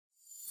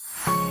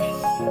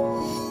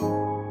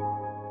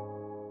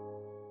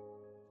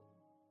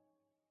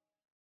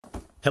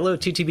Hello,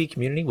 TTB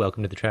community.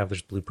 Welcome to the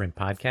Traveler's Blueprint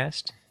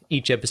podcast.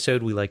 Each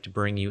episode, we like to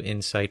bring you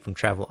insight from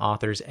travel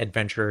authors,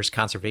 adventurers,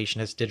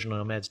 conservationists, digital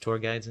nomads, tour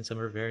guides, and some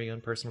of our very own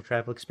personal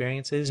travel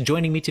experiences.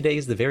 Joining me today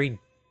is the very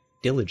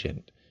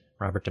diligent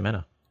Robert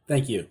Demena.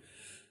 Thank you.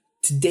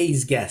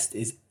 Today's guest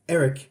is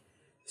Eric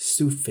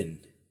Sufin.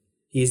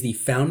 He is the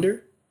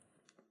founder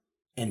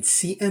and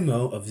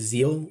CMO of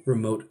Zeal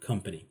Remote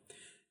Company.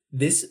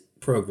 This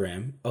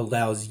program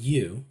allows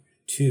you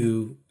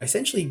to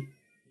essentially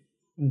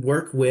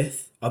work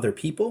with other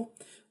people,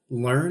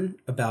 learn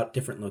about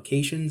different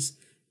locations,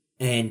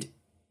 and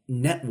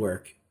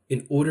network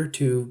in order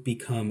to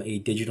become a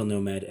digital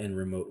nomad and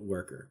remote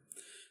worker.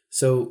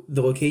 So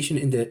the location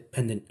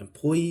independent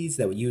employees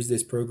that would use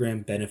this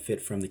program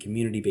benefit from the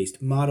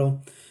community-based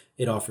model.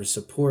 It offers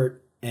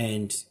support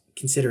and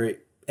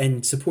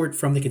support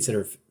from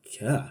the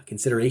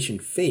consideration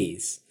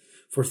phase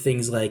for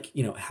things like,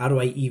 how do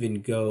I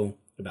even go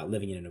about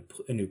living in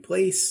a new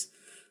place?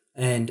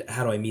 And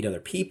how do I meet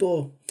other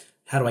people?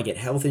 How do I get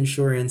health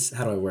insurance?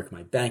 How do I work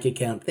my bank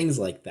account? Things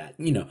like that,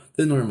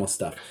 the normal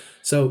stuff.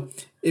 So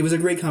it was a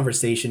great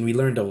conversation. We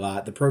learned a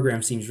lot. The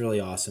program seems really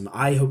awesome.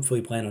 I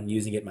hopefully plan on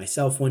using it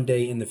myself one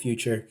day in the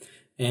future.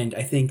 And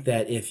I think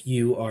that if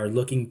you are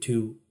looking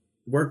to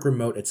work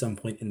remote at some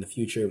point in the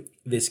future,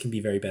 this can be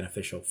very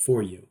beneficial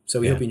for you.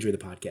 So we hope you enjoy the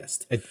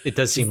podcast. It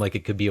does seem like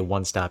it could be a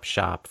one-stop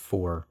shop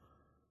for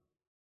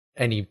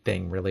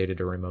anything related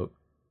to remote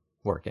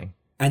working.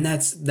 And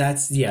that's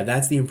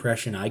the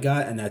impression I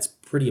got, and that's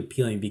pretty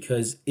appealing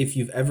because if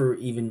you've ever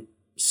even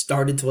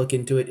started to look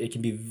into it, it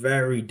can be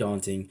very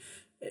daunting.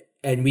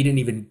 And we didn't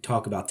even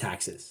talk about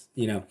taxes,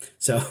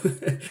 So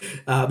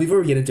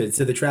before we get into it,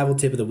 so the travel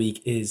tip of the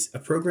week is a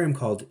program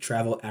called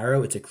Travel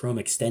Arrow. It's a Chrome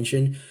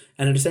extension,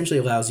 and it essentially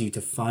allows you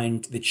to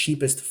find the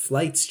cheapest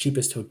flights,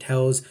 cheapest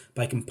hotels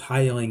by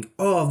compiling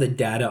all the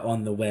data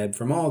on the web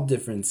from all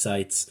different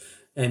sites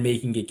and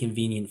making it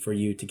convenient for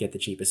you to get the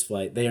cheapest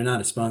flight. They are not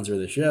a sponsor of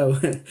the show.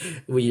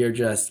 We are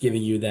just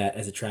giving you that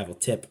as a travel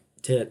tip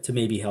to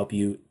maybe help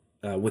you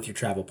with your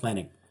travel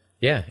planning.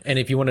 Yeah, and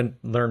if you want to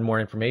learn more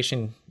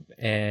information,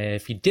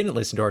 if you didn't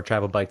listen to our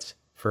Travel Bites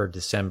for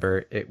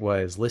December, it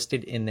was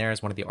listed in there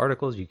as one of the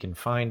articles. You can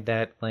find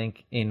that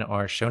link in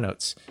our show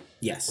notes.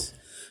 Yes.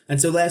 And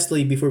so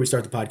lastly, before we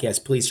start the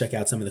podcast, please check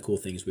out some of the cool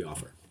things we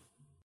offer.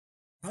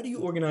 How do you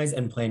organize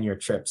and plan your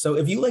trip? So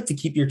if you like to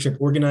keep your trip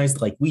organized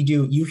like we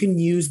do, you can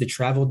use the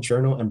travel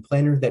journal and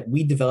planner that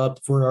we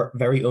developed for our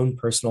very own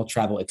personal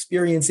travel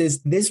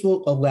experiences. This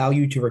will allow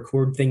you to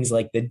record things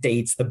like the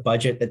dates, the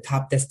budget, the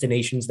top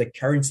destinations, the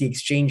currency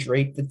exchange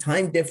rate, the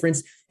time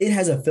difference. It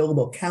has a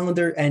fillable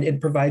calendar, and it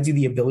provides you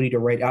the ability to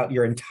write out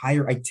your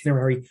entire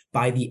itinerary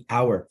by the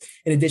hour.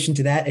 In addition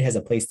to that, it has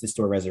a place to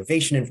store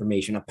reservation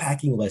information, a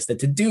packing list, a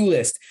to-do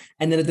list,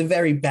 and then at the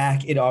very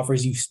back, it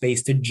offers you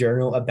space to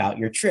journal about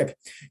your trip.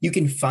 You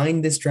can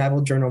find this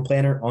travel journal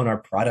planner on our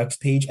products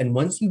page. And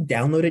once you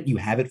download it, you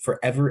have it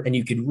forever, and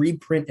you can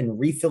reprint and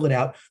refill it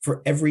out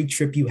for every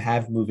trip you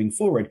have moving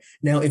forward.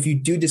 Now, if you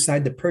do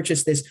decide to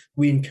purchase this,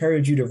 we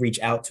encourage you to reach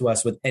out to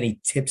us with any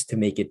tips to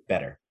make it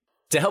better.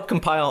 To help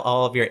compile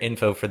all of your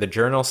info for the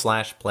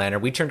journal/planner,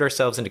 we turned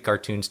ourselves into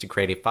cartoons to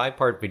create a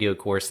 5-part video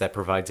course that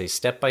provides a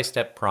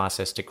step-by-step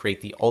process to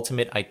create the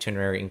ultimate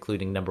itinerary,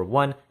 including number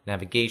 1,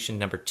 navigation,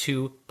 number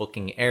 2,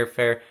 booking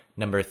airfare,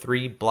 number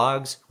 3,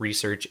 blogs,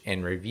 research,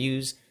 and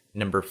reviews,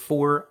 number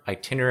 4,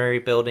 itinerary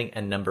building,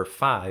 and number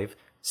 5,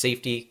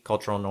 safety,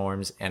 cultural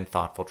norms, and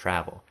thoughtful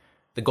travel.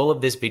 The goal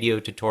of this video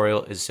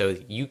tutorial is so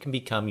that you can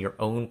become your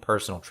own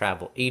personal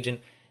travel agent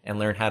and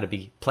learn how to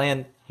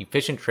plan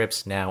efficient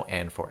trips now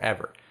and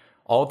forever,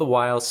 all the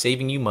while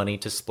saving you money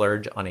to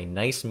splurge on a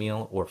nice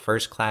meal or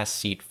first-class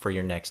seat for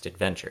your next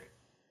adventure.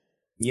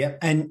 Yep.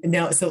 And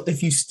now, so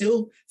if you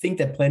still think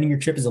that planning your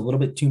trip is a little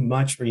bit too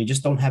much, or you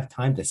just don't have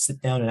time to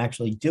sit down and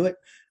actually do it,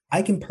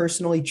 I can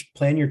personally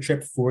plan your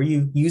trip for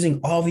you using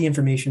all the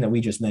information that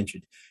we just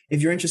mentioned.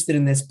 If you're interested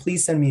in this,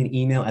 please send me an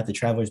email at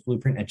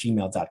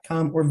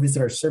thetravelersblueprint@gmail.com or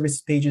visit our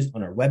services pages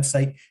on our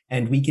website,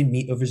 and we can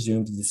meet over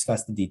Zoom to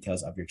discuss the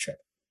details of your trip.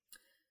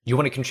 You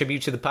want to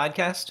contribute to the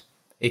podcast?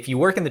 If you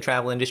work in the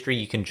travel industry,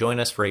 you can join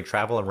us for a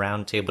travel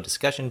roundtable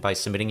discussion by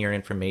submitting your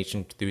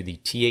information through the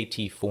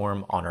TAT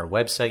form on our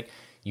website.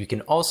 You can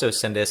also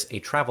send us a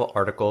travel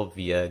article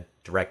via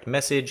direct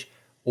message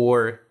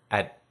or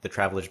at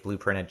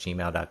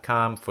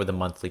thetravelersblueprint@gmail.com for the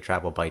monthly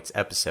Travel Bites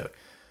episode.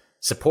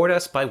 Support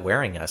us by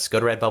wearing us. Go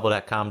to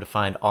redbubble.com to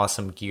find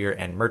awesome gear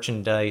and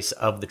merchandise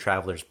of the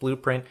Traveler's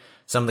Blueprint.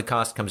 Some of the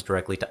cost comes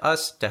directly to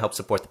us to help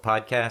support the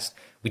podcast.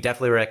 We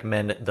definitely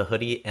recommend the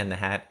hoodie and the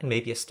hat and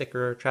maybe a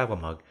sticker or a travel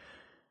mug.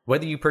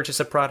 Whether you purchase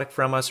a product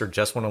from us or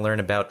just want to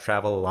learn about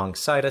travel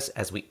alongside us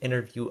as we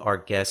interview our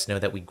guests, know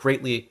that we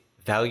greatly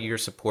value your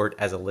support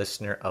as a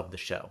listener of the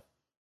show.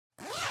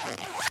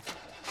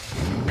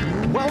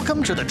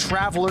 Welcome to the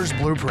Traveler's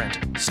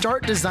Blueprint.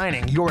 Start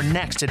designing your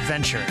next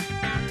adventure.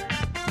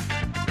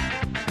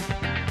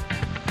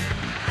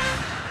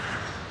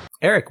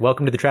 Eric,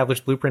 welcome to the Traveler's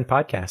Blueprint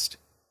podcast.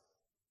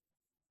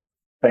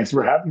 Thanks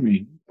for having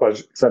me.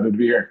 Excited to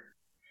be here.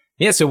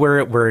 Yeah, so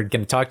we're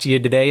going to talk to you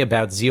today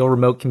about Zeal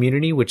Remote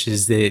Community, which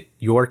is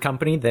your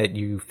company that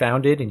you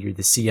founded and you're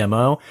the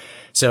CMO.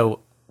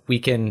 So we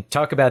can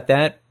talk about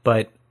that,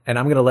 and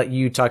I'm going to let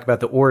you talk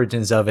about the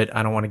origins of it.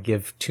 I don't want to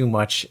give too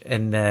much.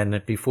 And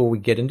then before we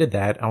get into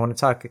that, I want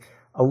to talk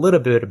a little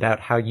bit about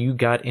how you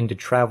got into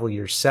travel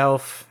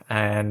yourself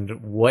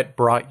and what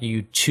brought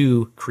you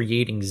to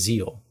creating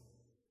Zeal.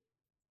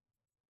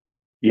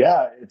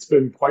 Yeah, it's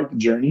been quite the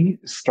journey.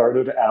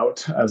 Started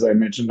out, as I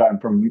mentioned, I'm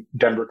from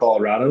Denver,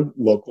 Colorado,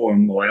 local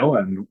and loyal,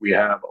 and we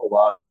have a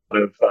lot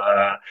of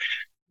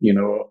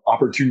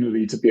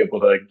opportunity to be able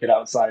to get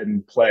outside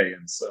and play.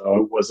 And so I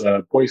was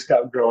a Boy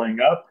Scout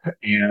growing up,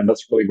 and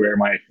that's really where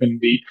my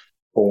affinity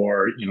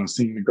for,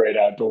 seeing the great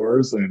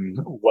outdoors and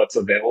what's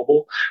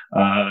available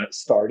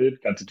started.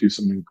 Got to do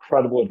some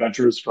incredible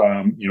adventures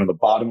from, the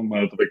bottom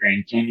of the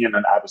Grand Canyon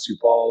and Havasu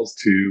Falls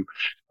to,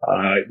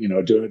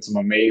 doing some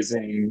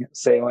amazing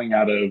sailing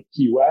out of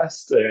Key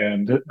West.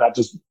 And that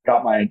just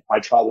got my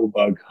travel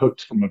bug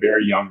hooked from a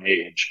very young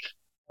age.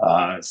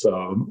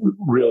 So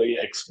really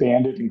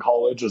expanded in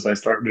college as I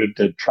started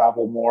to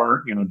travel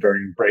more,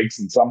 during breaks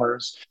and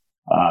summers.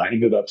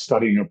 Ended up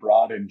studying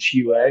abroad in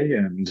Chile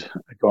and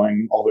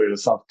going all the way to the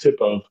south tip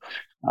of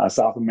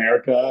South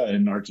America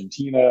and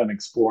Argentina and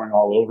exploring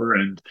all over.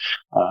 And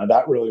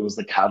that really was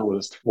the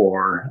catalyst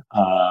for,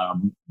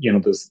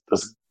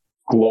 this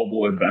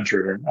global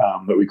adventure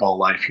that we call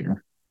life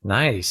here.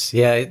 Nice.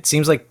 Yeah, it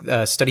seems like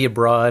study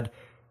abroad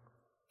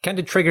kind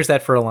of triggers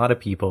that for a lot of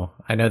people.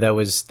 I know that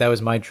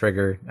was my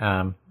trigger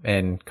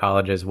in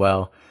college as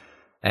well,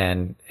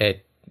 and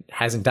it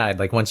hasn't died.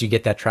 Like once you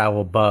get that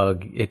travel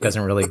bug, it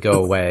doesn't really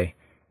go away.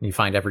 You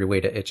find every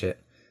way to itch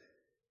it.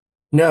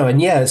 No,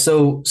 and yeah,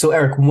 so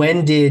Eric,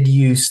 when did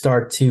you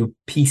start to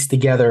piece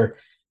together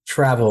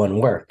travel and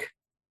work?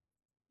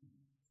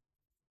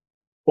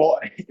 Well,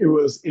 it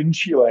was in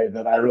Chile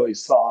that I really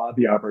saw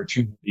the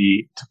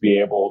opportunity to be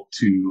able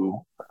to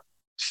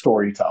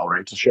storytell,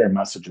 right? To share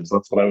messages.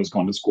 That's what I was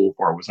going to school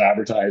for, was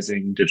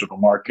advertising, digital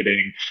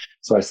marketing.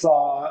 So I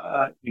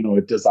saw,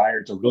 a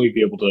desire to really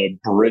be able to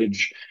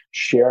bridge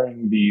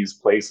sharing these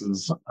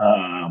places.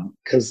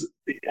 Because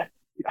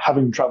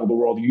having traveled the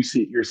world, you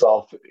see it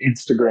yourself,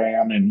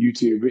 Instagram and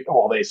YouTube,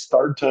 while they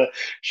start to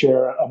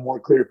share a more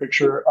clear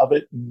picture of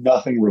it,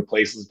 nothing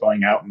replaces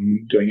going out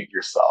and doing it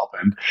yourself.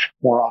 And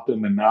more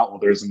often than not, well,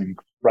 there's an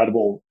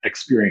incredible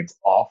experience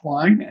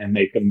offline and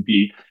they can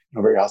be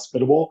very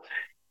hospitable.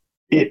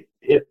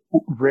 It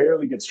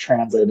rarely gets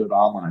translated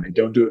online. They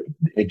don't do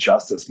it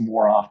justice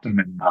more often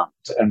than not.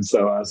 And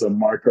so as a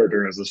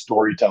marketer, as a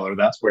storyteller,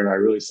 that's where I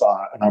really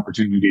saw an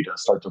opportunity to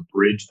start to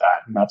bridge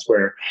that. And that's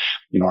where,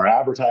 our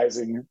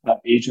advertising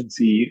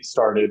agency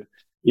started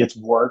its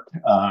work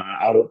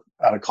out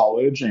of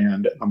college.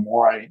 And the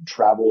more I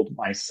traveled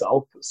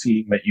myself,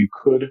 seeing that you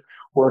could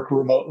work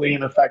remotely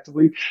and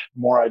effectively, the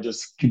more I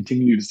just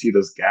continue to see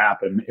this gap.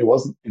 And it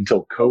wasn't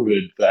until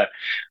COVID that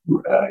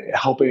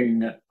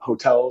helping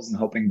hotels and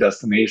helping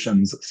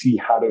destinations see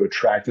how to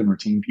attract and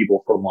retain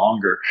people for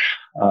longer,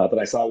 that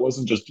I saw it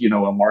wasn't just, a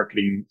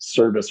marketing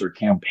service or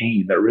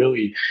campaign, that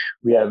really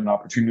we had an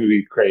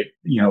opportunity to create,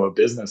 a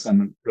business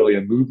and really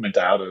a movement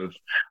out of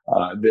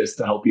this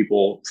to help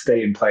people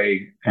stay and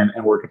play and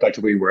work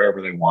effectively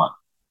wherever they want.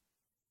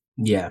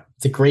 Yeah,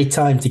 it's a great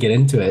time to get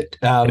into it.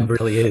 It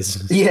really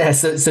is. Yeah,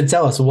 so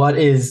tell us, what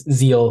is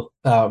Zeal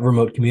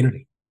Remote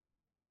Community?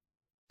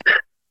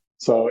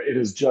 So it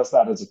is just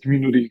that, as a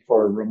community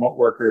for remote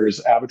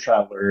workers, avid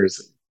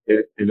travelers.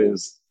 It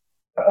is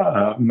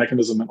a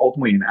mechanism and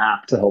ultimately an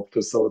app to help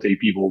facilitate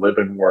people live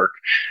and work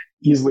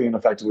easily and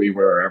effectively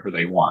wherever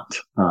they want.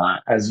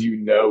 As you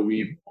know,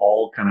 we've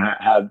all kind of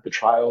had the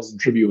trials and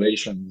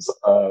tribulations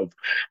of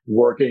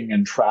working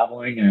and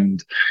traveling,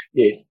 and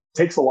it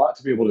takes a lot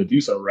to be able to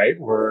do so, right?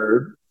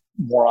 We're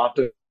more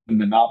often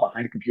than not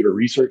behind a computer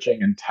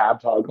researching and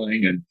tab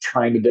toggling and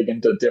trying to dig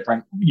into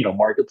different,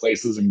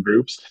 marketplaces and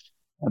groups.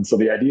 And so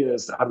the idea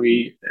is, how do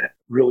we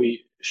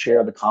really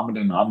share the common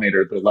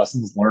denominator, the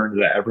lessons learned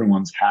that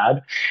everyone's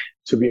had,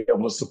 to be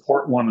able to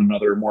support one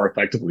another more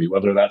effectively,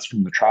 whether that's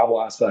from the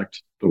travel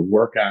aspect, the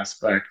work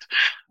aspect.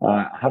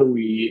 How do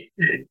we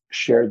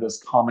share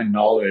this common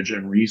knowledge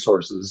and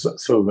resources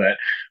so that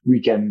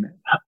we can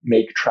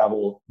make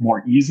travel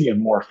more easy and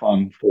more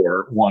fun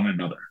for one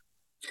another?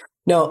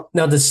 Now,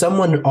 does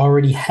someone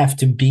already have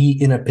to be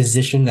in a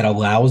position that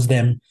allows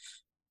them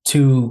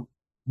to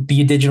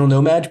be a digital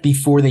nomad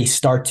before they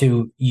start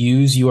to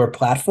use your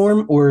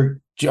platform,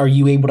 or are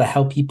you able to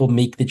help people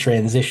make the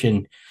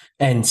transition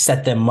and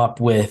set them up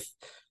with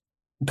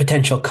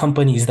potential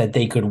companies that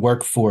they could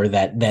work for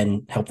that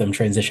then help them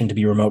transition to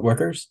be remote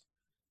workers?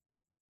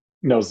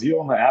 No, Zeal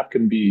and the app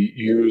can be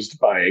used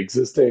by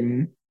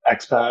existing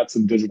expats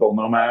and digital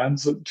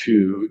nomads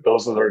to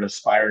those that are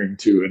aspiring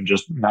to and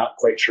just not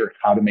quite sure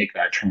how to make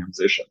that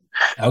transition.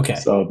 Okay.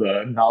 So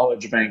the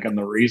knowledge bank and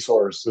the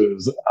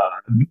resources,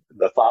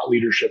 the thought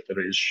leadership that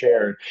is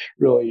shared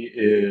really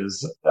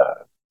is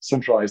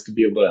centralized to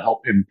be able to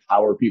help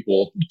empower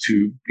people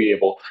to be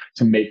able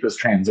to make this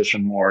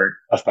transition more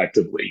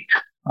effectively.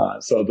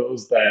 So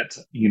those that,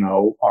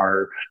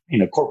 are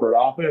in a corporate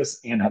office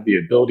and have the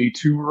ability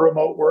to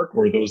remote work,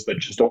 or those that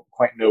just don't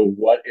quite know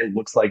what it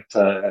looks like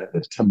to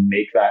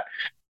make that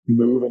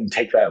move and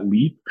take that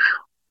leap,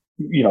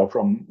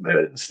 from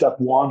step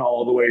one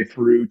all the way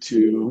through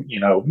to,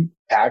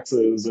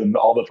 taxes and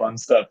all the fun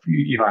stuff,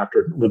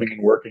 after living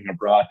and working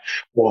abroad,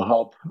 will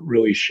help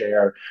really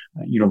share,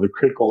 the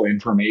critical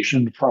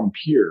information from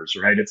peers,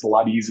 right? It's a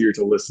lot easier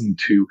to listen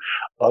to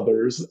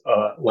others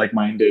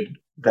like-minded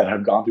that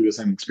have gone through the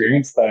same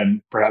experience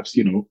than perhaps,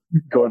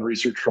 go and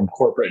research from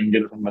corporate and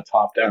get it from the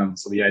top down.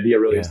 So the idea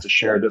really is to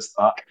share this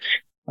thought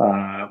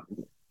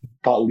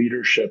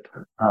leadership,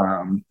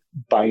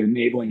 by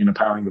enabling and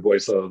empowering the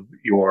voice of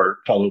your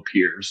fellow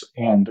peers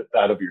and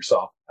that of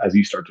yourself as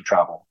you start to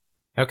travel.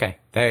 Okay,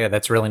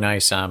 that's really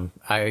nice.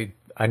 I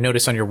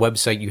noticed on your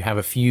website you have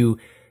a few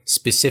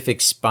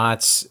specific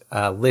spots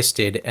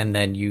listed, and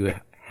then you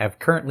have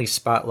currently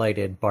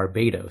spotlighted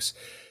Barbados.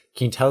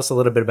 Can you tell us a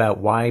little bit about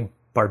why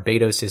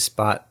Barbados is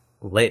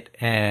spotlit,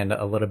 and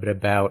a little bit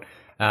about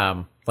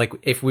like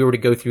if we were to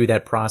go through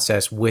that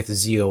process with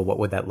Zeal, what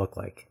would that look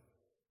like?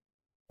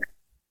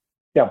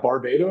 Yeah,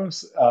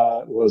 Barbados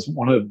was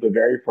one of the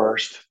very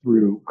first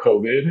through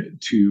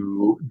COVID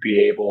to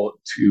be able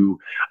to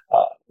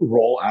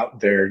roll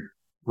out their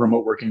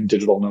remote working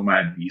digital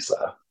nomad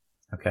visa.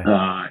 Okay.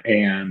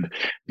 And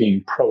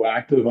being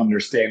proactive,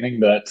 understanding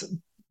that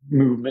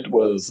movement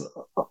was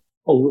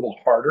a little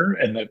harder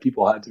and that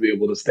people had to be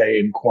able to stay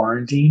in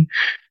quarantine,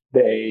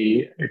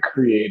 they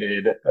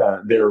created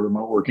their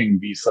remote working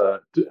visa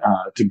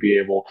to be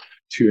able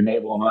to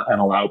enable and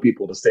allow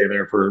people to stay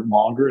there for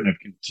longer, and have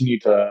continued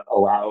to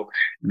allow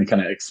and to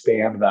kind of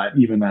expand that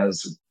even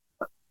as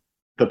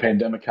the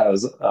pandemic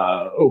has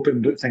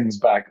opened things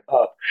back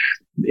up.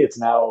 It's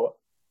now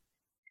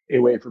a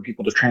way for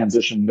people to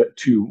transition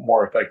to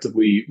more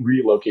effectively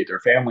relocate their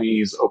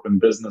families, open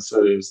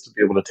businesses, to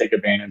be able to take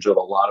advantage of a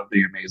lot of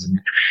the amazing,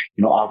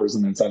 offers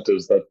and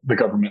incentives that the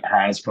government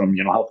has, from,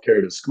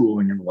 healthcare to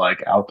schooling and the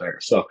like out there.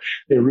 So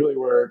they really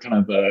were kind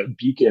of the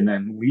beacon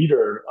and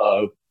leader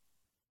of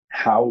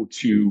how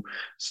to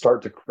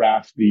start to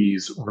craft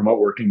these remote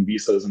working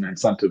visas and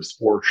incentives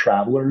for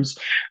travelers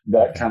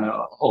that kind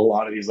of a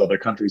lot of these other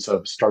countries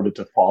have started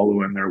to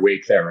follow in their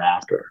wake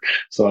thereafter.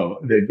 So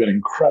they've been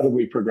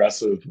incredibly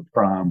progressive,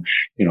 from,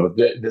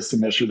 this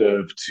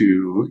initiative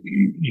to,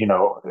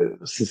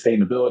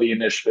 sustainability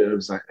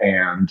initiatives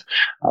and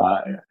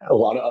a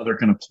lot of other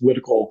kind of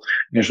political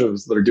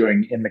initiatives that are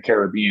doing in the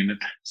Caribbean.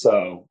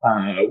 So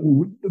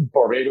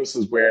Barbados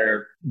is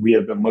where we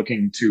have been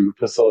looking to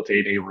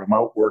facilitate a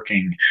remote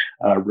working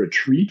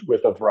retreat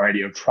with a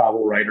variety of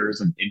travel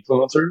writers and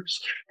influencers.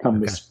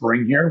 Come the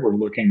spring here, we're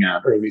looking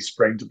at early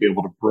spring to be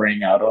able to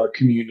bring out our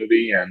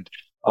community and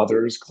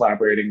others,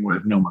 collaborating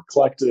with Noma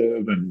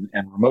Collective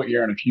and Remote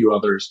Year and a few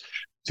others,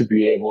 to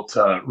be able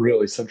to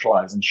really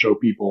centralize and show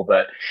people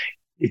that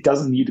it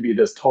doesn't need to be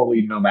this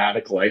totally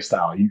nomadic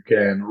lifestyle. You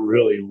can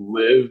really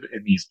live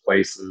in these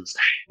places.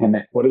 And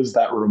what is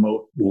that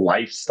remote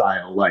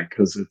lifestyle like?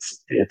 Because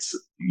it's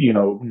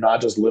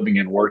not just living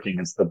and working,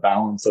 it's the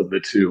balance of the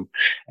two.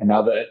 And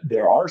now that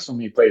there are so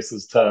many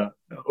places to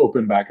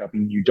open back up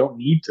and you don't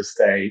need to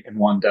stay in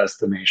one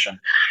destination,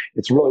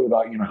 it's really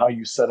about, how are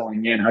you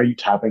settling in, how are you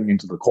tapping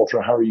into the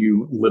culture, how are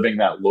you living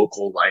that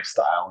local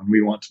lifestyle? And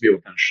we want to be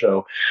able to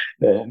show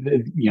that,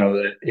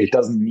 that it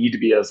doesn't need to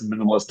be as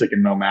minimalistic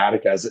and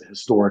nomadic as it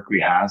historically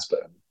has been.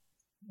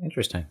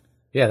 Interesting.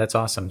 Yeah, that's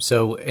awesome.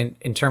 So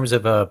in terms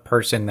of a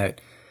person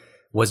that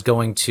was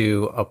going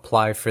to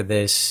apply for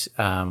this,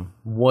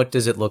 what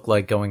does it look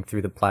like going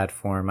through the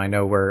platform? I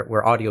know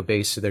we're audio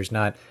based, so there's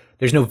no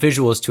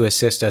visuals to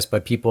assist us,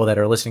 but people that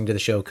are listening to the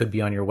show could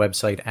be on your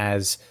website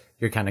as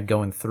you're kind of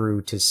going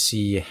through to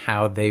see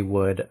how they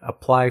would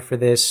apply for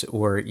this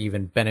or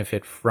even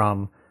benefit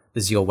from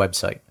the Zeal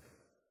website.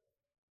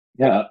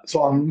 Yeah.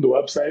 So on the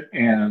website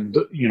and,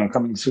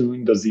 coming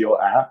soon, the Zeal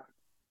app,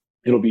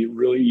 it'll be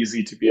really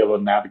easy to be able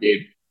to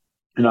navigate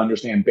and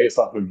understand, based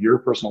off of your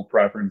personal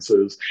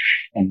preferences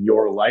and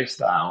your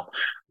lifestyle,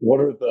 what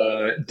are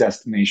the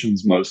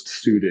destinations most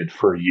suited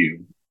for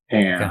you.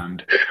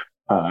 And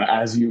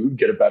as you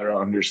get a better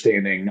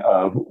understanding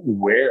of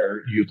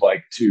where you'd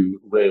like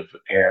to live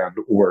and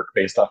work,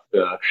 based off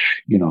the,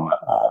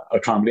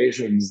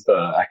 accommodations,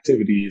 the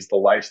activities, the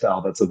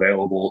lifestyle that's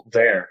available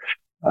there,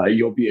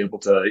 you'll be able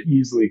to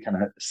easily kind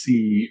of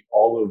see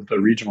all of the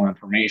regional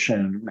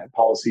information,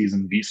 policies,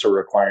 and visa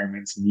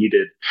requirements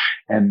needed.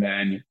 And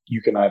then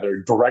you can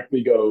either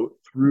directly go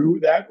through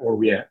that, or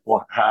we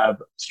will have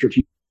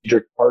strategic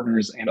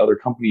partners and other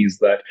companies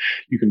that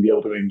you can be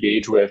able to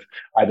engage with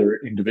either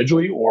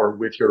individually or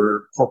with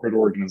your corporate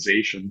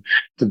organization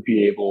to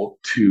be able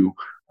to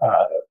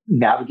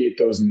navigate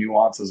those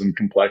nuances and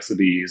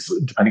complexities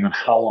depending on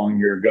how long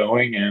you're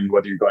going and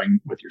whether you're going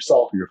with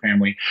yourself or your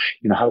family,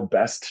 how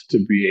best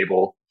to be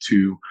able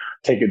to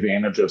take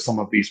advantage of some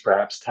of these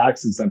perhaps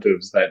tax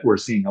incentives that we're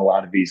seeing a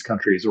lot of these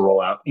countries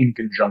roll out in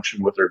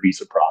conjunction with their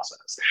visa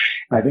process.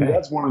 And I think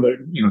that's one of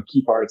the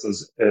key parts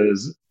is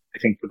I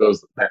think for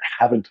those that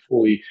haven't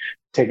fully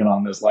taken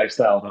on this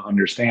lifestyle to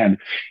understand,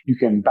 you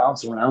can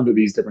bounce around to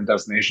these different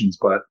destinations,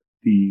 but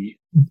the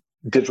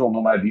digital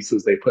nomad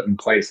visas they put in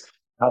place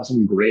have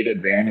some great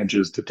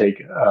advantages to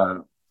take,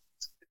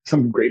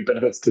 some great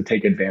benefits to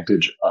take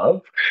advantage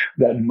of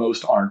that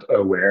most aren't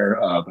aware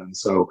of. And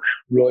so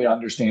really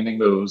understanding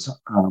those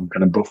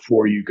kind of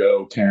before you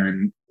go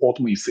can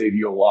ultimately save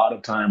you a lot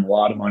of time, a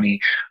lot of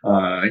money,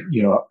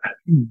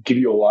 give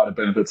you a lot of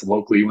benefits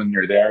locally when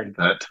you're there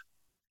that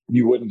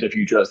you wouldn't if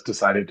you just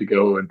decided to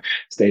go and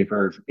stay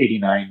for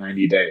 89,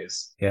 90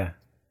 days. Yeah.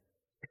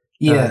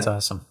 Yeah. Oh, that's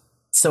awesome.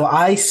 So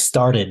I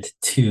started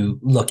to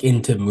look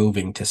into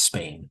moving to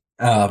Spain.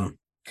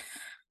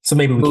 So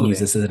maybe we can use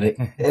this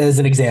as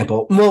an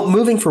example. Well,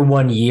 moving for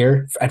 1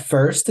 year at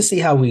first to see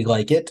how we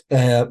like it.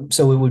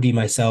 So it would be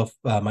myself,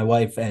 my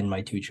wife, and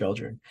my 2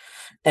 children.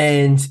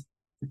 And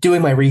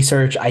doing my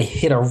research, I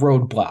hit a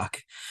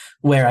roadblock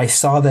where I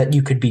saw that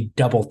you could be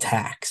double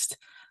taxed.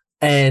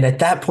 And at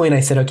that point, I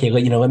said, okay,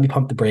 let me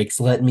pump the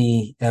brakes.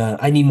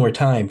 I need more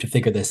time to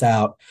figure this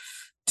out.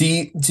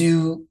 Do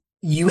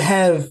you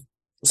have,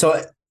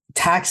 so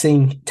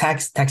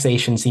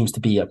taxation seems to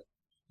be a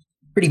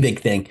pretty big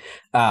thing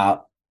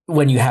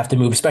when you have to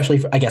move,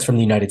 especially, I guess, from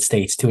the United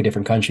States to a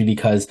different country,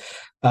 because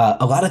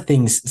a lot of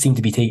things seem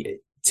to be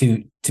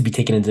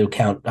taken into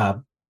account,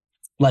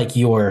 like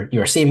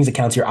your savings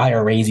accounts, your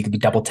IRAs, you could be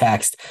double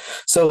taxed.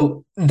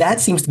 So that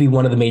seems to be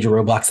one of the major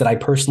roadblocks that I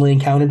personally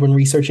encountered when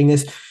researching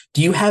this.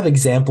 Do you have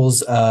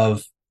examples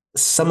of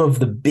some of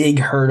the big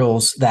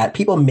hurdles that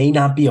people may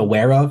not be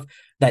aware of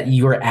that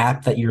your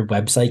app, that your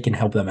website can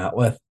help them out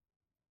with?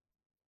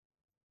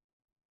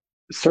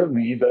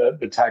 Certainly,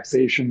 the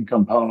taxation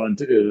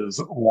component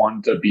is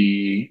one to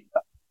be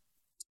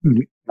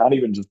not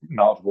even just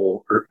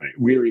knowledgeable or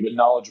weary, but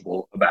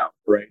knowledgeable about,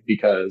 right?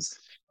 Because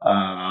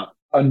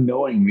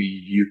unknowingly,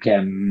 you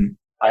can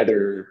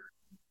either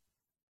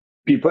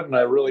be put in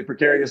a really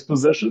precarious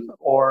position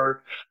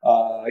or,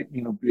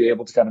 be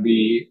able to kind of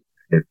be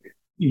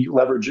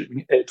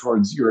leveraging it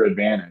towards your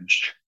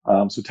advantage.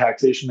 So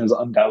taxation is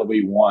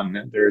undoubtedly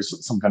one.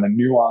 There's some kind of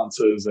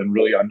nuances and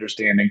really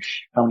understanding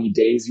how many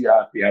days you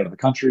have to be out of the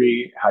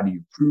country. How do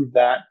you prove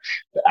that?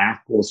 The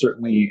app will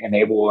certainly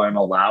enable and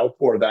allow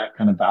for that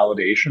kind of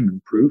validation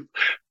and proof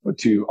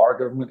to our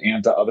government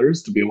and to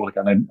others to be able to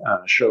kind of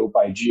show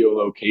by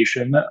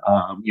geolocation,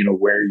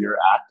 where you're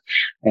at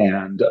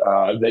and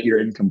that you're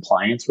in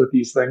compliance with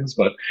these things.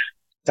 But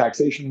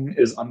taxation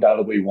is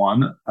undoubtedly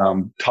one.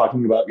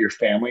 Talking about your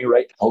family,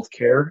 right?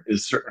 Healthcare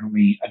is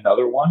certainly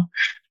another one,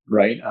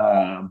 right?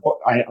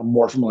 I am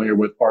more familiar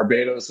with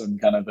Barbados and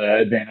kind of the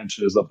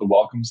advantages of the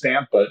welcome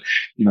stamp, but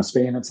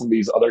Spain and some of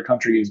these other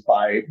countries,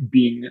 by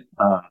being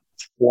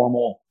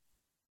formal,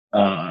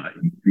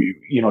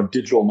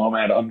 digital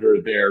nomad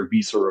under their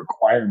visa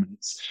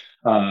requirements,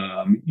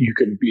 you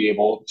can be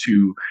able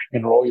to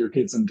enroll your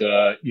kids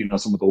into,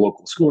 some of the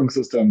local schooling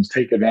systems,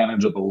 take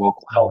advantage of the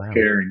local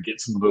healthcare, and get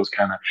some of those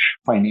kind of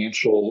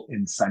financial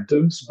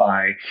incentives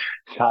by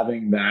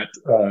having that,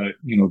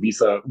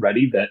 visa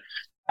ready. That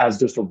as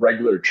just a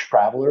regular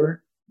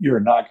traveler, you're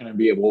not going to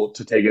be able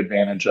to take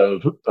advantage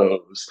of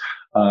those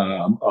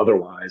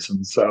otherwise.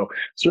 And so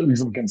certainly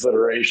some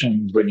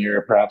considerations when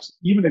you're perhaps,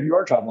 even if you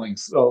are traveling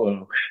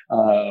solo,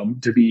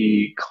 to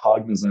be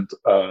cognizant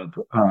of.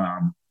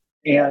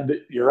 And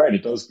you're right,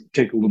 it does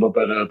take a little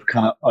bit of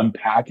kind of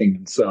unpacking.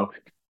 And so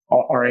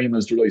our aim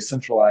is to really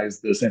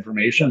centralize this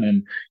information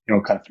and,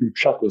 kind of through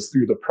checklists,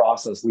 through the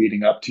process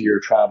leading up to your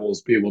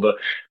travels, be able to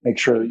make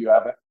sure that you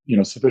have,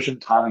 sufficient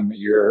time that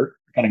you're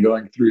kind of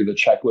going through the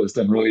checklist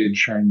and really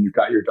ensuring you've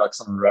got your ducks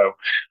in a row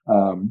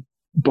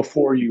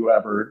before you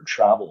ever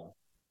travel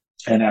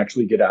and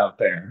actually get out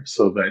there,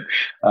 so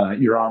that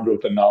you're armed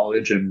with the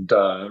knowledge and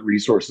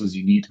resources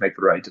you need to make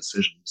the right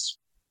decisions.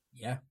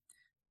 Yeah.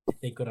 I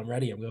think when I'm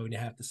ready, I'm going to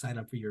have to sign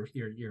up for your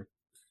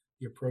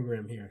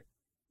program here.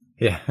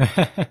 Yeah.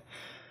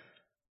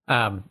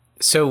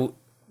 So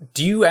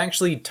do you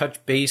actually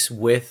touch base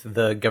with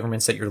the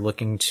governments that you're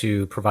looking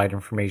to provide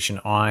information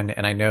on?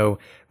 And I know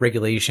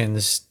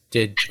regulations,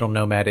 digital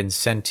nomad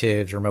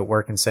incentives, remote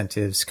work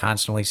incentives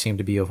constantly seem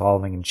to be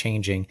evolving and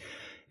changing.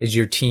 Is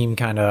your team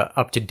kind of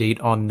up to date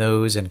on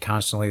those and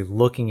constantly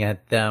looking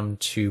at them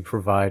to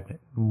provide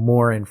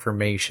more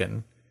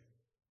information?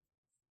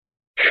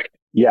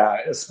 Yeah,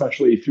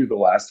 especially through the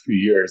last few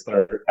years,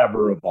 they're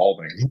ever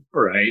evolving,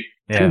 right?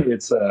 Yeah.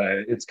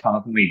 It's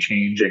constantly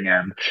changing,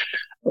 and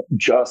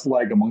just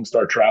like amongst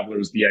our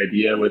travelers, the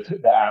idea with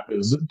the app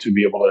is to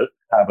be able to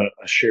have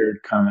a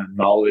shared kind of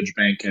knowledge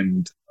bank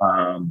and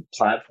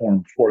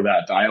platform for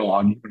that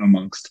dialogue, even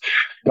amongst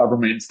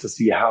governments, to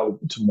see how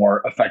to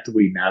more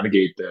effectively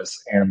navigate this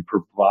and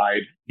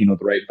provide, the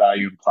right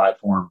value and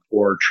platform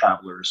for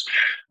travelers.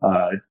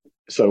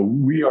 So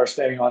we are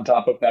staying on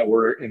top of that.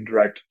 We're in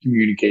direct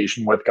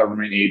communication with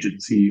government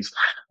agencies,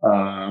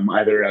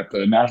 either at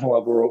the national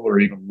level or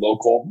even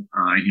local.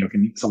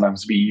 Can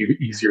sometimes be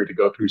easier to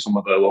go through some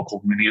of the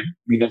local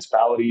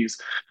municipalities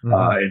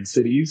and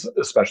cities,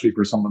 especially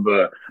for some of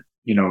the,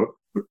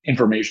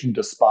 information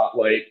to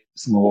spotlight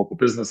some of the local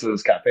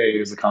businesses,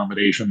 cafes,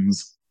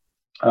 accommodations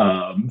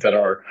that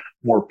are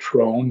more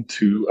prone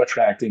to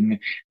attracting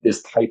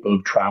this type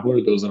of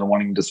traveler, those that are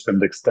wanting to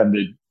spend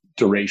extended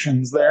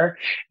durations there,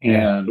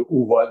 and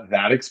what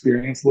that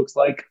experience looks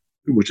like,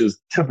 which is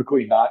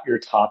typically not your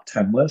top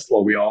 10 list.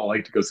 While we all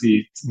like to go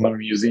see some of the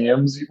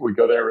museums, we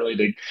go there really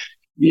to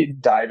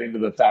dive into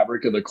the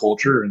fabric of the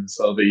culture. And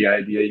so the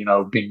idea,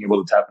 being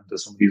able to tap into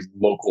some of these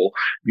local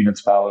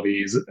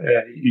municipalities,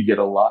 you get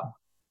a lot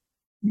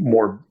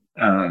more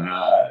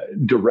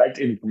direct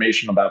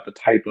information about the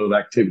type of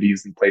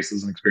activities and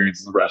places and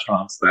experiences and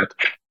restaurants that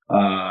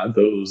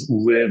those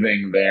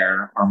living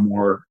there are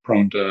more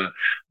prone to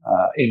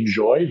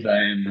enjoy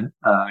than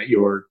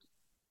your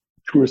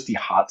touristy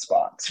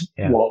hotspots.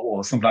 Yeah.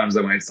 Well, sometimes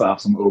they might still have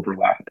some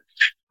overlap.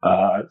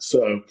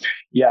 So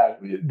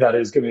that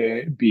is going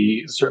to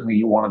be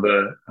certainly one of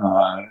the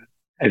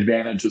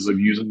advantages of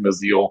using the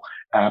Zeal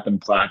app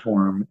and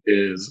platform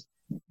is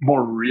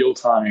more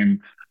real-time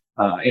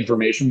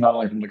information, not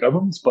only from the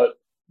governments, but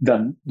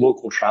then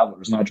local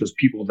travelers, not just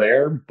people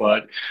there,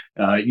 but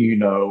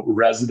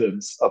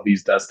residents of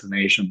these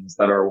destinations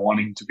that are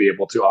wanting to be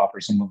able to offer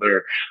some of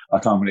their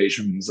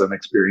accommodations and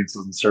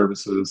experiences and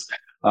services.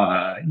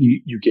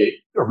 You get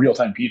a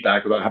real-time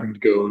feedback without having to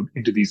go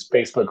into these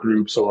Facebook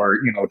groups or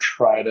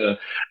try to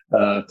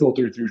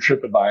filter through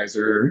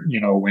TripAdvisor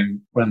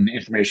when the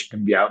information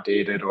can be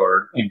outdated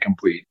or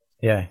incomplete.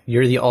 Yeah,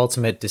 you're the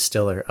ultimate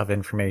distiller of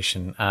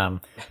information.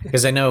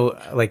 Because I know,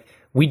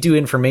 we do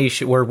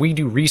information or we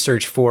do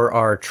research for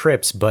our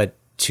trips, but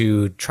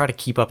to try to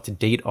keep up to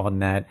date on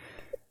that,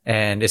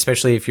 and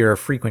especially if you're a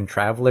frequent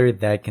traveler,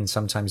 that can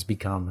sometimes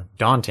become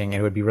daunting.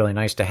 It would be really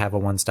nice to have a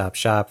one-stop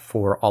shop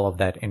for all of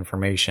that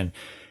information.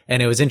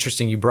 And it was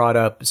interesting, you brought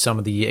up some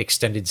of the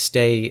extended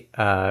stay,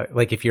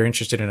 if you're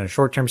interested in a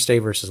short-term stay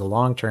versus a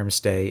long-term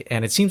stay.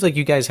 And it seems like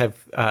you guys have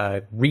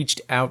reached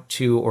out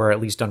to, or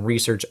at least done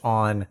research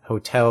on,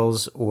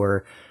 hotels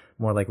or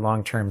more like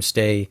long-term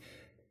stay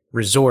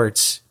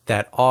resorts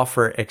that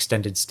offer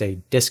extended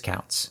stay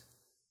discounts.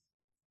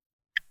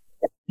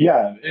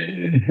 Yeah,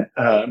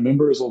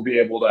 members will be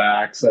able to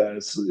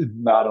access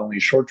not only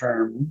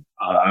short-term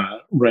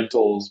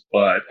rentals,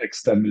 but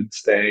extended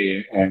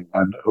stay and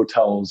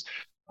hotels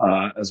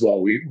as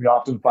well. We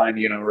often find,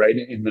 right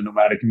in the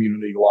nomadic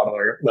community, a lot of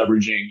are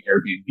leveraging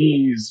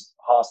Airbnbs,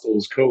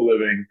 hostels,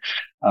 co-living,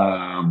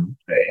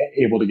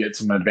 able to get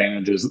some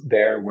advantages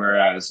there,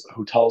 whereas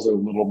hotels are a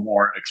little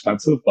more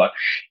expensive. But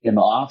in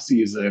the off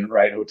season,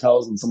 right,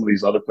 hotels and some of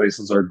these other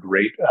places are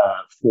great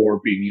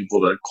for being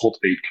able to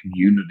cultivate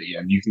community,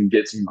 and you can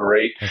get some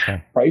great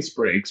price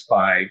breaks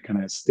by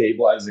kind of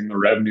stabilizing the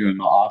revenue in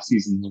the off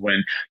seasons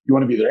when you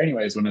want to be there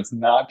anyways. When it's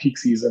not peak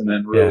season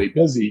and really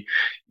busy,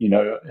 you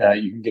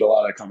can get a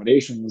lot of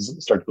accommodations,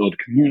 start to build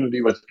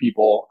community with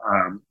people.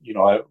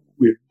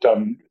 We've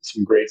done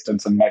some great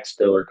stints in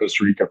Mexico or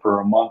Costa Rica for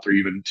a month or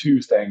even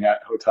two, staying at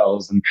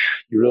hotels, and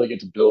you really get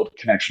to build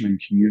connection and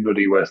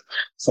community with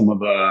some of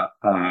the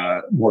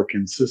more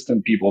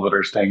consistent people that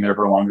are staying there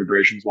for longer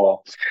durations.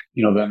 Well,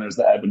 then there's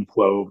the ebb and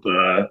flow of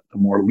the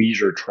more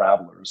leisure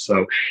travelers.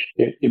 So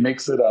it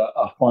makes it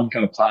a fun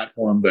kind of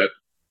platform that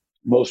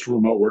most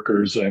remote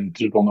workers and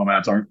digital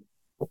nomads aren't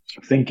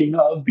thinking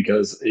of,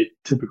 because it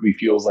typically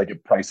feels like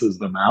it prices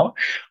them out,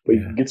 but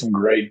you can get some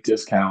great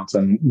discounts,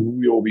 and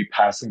we will be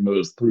passing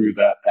those through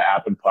the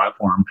app and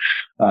platform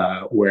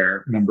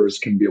where members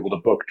can be able to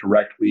book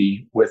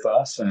directly with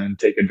us and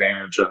take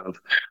advantage of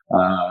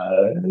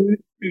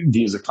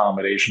these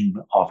accommodation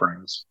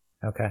offerings.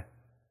 Okay.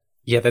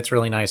 Yeah, that's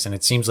really nice. And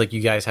it seems like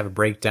you guys have a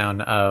breakdown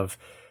of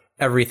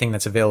everything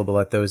that's available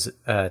at those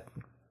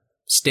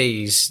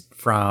stays,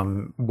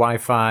 from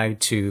Wi-Fi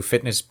to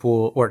fitness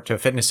pool or to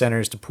fitness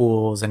centers to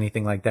pools,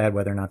 anything like that,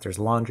 whether or not there's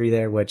laundry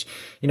there, which,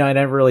 I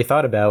never really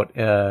thought about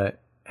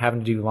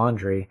having to do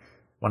laundry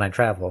when I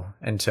travel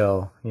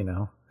until,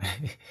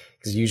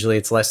 because usually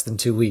it's less than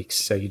 2 weeks.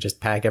 So you just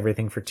pack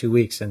everything for 2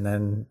 weeks, and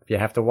then if you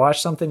have to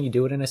wash something, you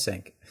do it in a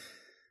sink.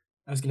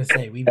 I was going to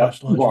say, we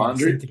watched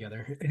laundry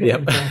together.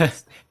 Yep.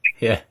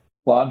 Yeah.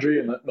 Laundry,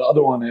 and the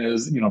other one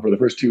is, for the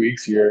first 2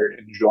 weeks, you're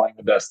enjoying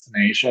the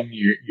destination.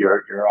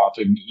 You're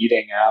often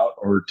eating out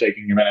or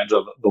taking advantage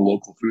of the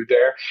local food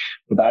there,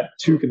 but that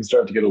too can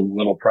start to get a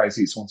little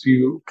pricey. So once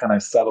you kind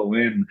of settle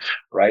in,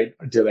 right,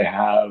 do they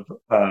have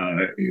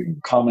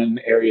common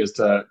areas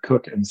to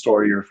cook and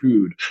store your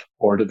food,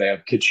 or do they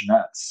have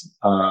kitchenettes?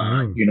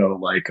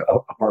 Like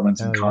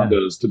apartments and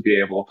condos to be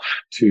able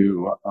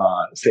to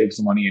save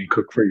some money and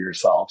cook for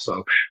yourself.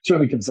 So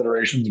certainly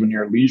considerations when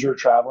you're leisure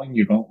traveling,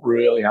 you don't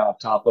really have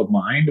top of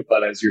mind,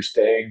 but as you're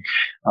staying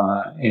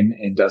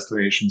in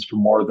destinations for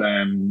more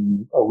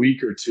than a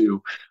week or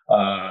two,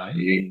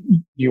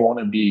 you want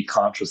to be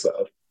conscious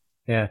of.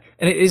 Yeah.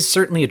 And it is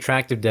certainly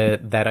attractive to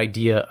that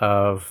idea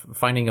of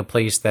finding a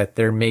place that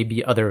there may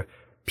be other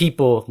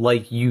people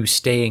like you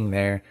staying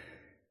there,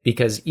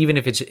 because even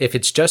if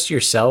it's just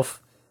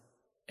yourself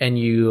and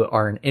you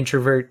are an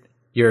introvert,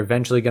 you're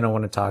eventually going to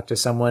want to talk to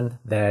someone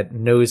that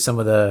knows some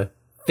of the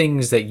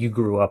things that you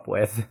grew up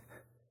with.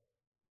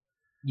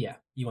 Yeah,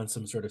 you want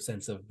some sort of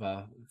sense of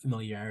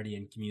familiarity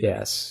and community.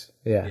 Yes.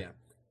 Yeah.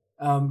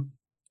 Yeah.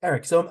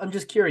 Eric, so I'm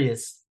just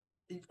curious,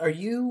 are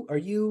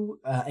you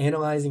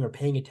analyzing or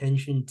paying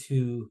attention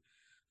to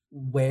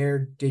where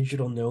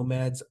digital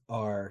nomads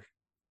are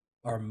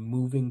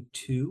moving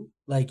to?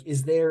 Like,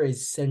 is there a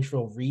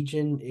central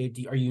region?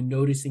 Are you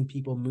noticing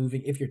people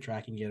moving, if you're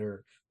tracking it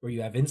or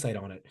you have insight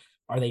on it?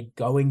 Are they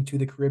going to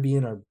the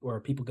Caribbean, or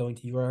are people going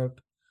to Europe?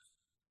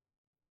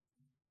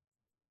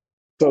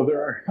 So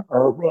there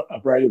are a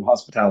variety of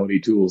hospitality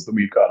tools that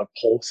we've got a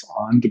pulse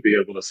on to be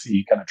able to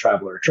see kind of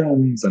traveler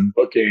trends and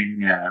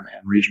booking and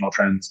regional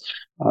trends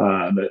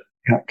that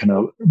kind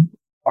of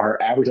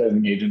our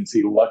advertising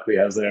agency luckily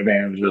has the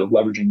advantage of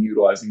leveraging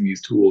utilizing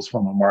these tools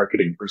from a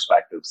marketing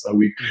perspective. So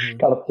we've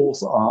got a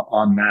pulse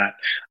on that.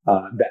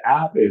 The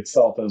app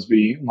itself, as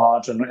we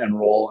launch and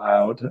roll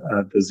out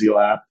the Zeal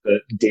app, the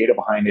data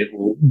behind it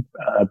will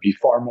be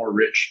far more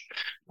rich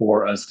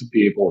for us to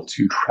be able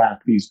to track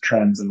these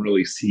trends and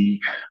really see,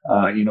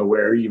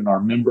 where even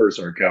our members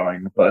are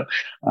going. But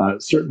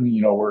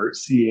certainly, we're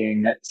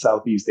seeing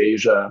Southeast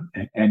Asia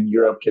and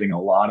Europe getting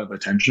a lot of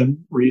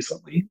attention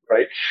recently,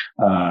 right?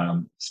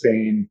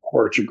 Spain,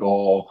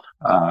 Portugal,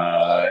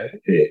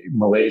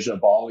 Malaysia,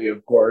 Bali,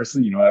 of course,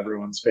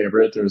 everyone's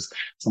favorite. There's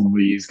some of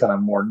these kind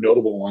of more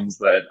notable ones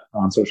that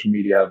on social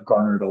media have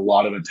garnered a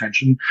lot of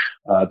attention.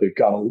 They've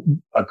got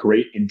a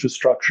great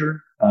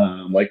infrastructure,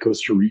 like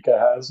Costa Rica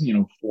has,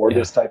 for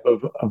this type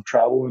of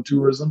travel and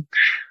tourism.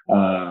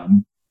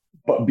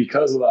 But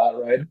because of that,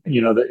 right,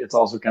 it's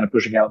also kind of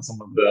pushing out some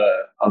of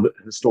the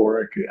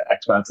historic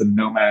expats and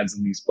nomads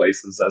in these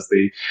places as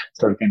they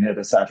start to hit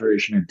a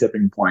saturation and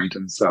tipping point.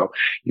 And so,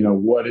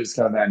 what is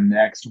kind of that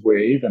next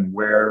wave and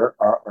where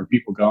are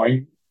people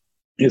going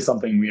is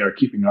something we are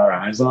keeping our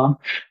eyes on.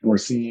 And we're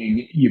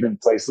seeing even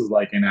places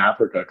like in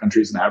Africa,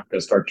 countries in Africa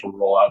start to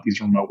roll out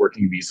these remote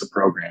working visa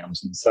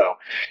programs. And so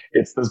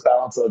it's this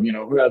balance of,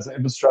 who has the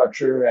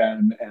infrastructure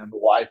and the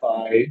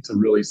Wi-Fi to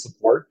really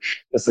support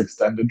this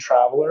extended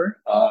traveler,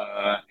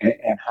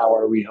 and how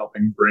are we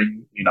helping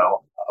bring,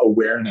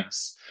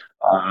 awareness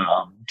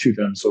to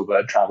them so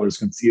that travelers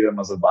can see them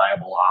as a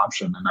viable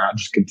option and not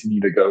just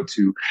continue to go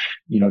to,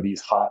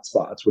 these hot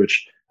spots,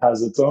 which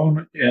has its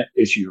own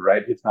issue,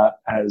 right? It's not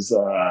as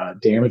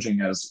damaging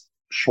as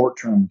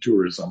short-term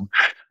tourism,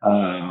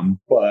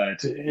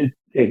 but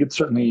it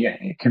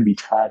certainly can be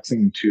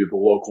taxing to the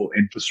local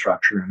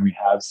infrastructure, and we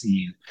have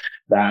seen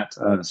that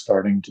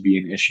starting to be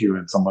an issue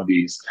in some of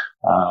these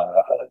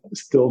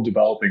still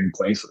developing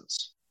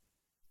places.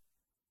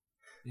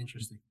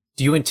 Interesting.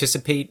 Do you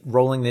anticipate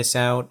rolling this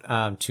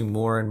out to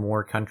more and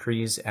more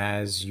countries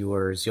as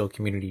your Zeal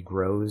community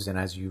grows and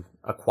as you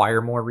acquire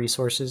more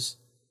resources?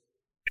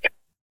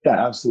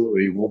 Yeah,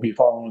 absolutely. We'll be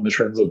following the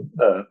trends of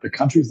the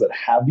countries that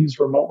have these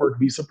remote work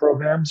visa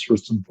programs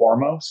first and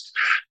foremost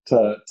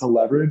to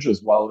leverage,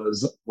 as well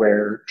as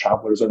where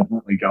travelers are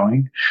currently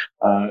going.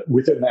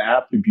 Within the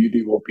app, the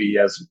beauty will be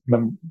as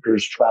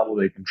members travel,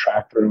 they can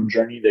track their own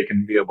journey. They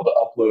can be able to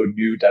upload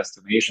new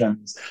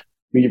destinations,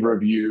 leave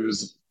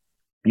reviews,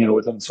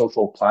 within the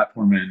social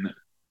platform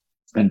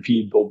and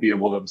feed. They'll be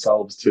able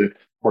themselves to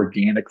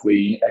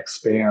organically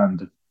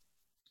expand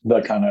the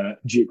kind of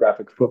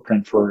geographic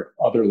footprint for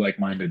other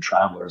like-minded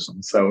travelers.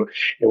 And so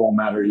it won't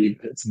matter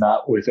if it's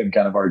not within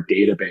kind of our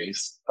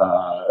database.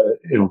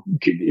 It'll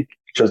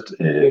just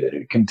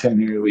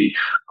continually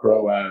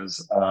grow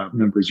as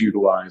members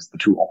utilize the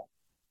tool.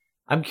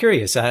 I'm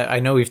curious. I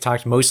know we've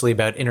talked mostly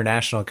about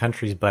international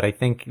countries, but I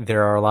think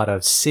there are a lot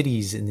of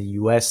cities in the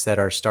U.S. that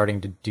are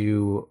starting to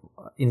do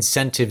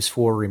incentives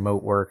for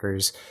remote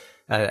workers.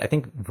 I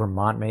think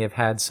Vermont may have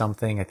had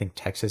something. I think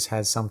Texas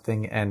has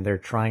something, and they're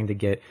trying to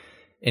get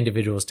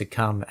individuals to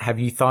come. Have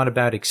you thought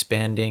about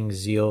expanding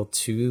Zeal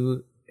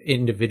to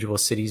individual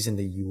cities in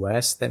the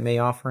U.S. that may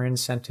offer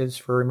incentives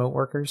for remote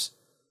workers?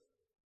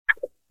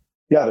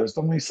 Yeah, there's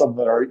definitely some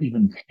that are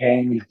even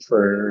paying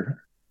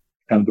for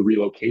kind of the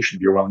relocation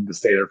if you're willing to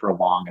stay there for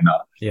long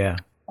enough. Yeah.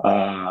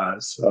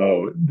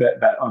 So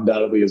that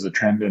undoubtedly is a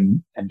trend,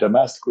 and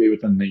domestically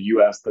within the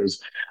U.S., there's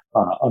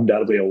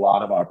undoubtedly a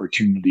lot of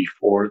opportunity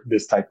for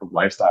this type of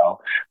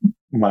lifestyle.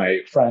 My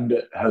friend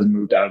has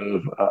moved out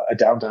of a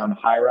downtown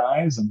high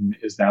rise and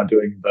is now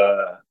doing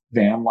the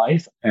van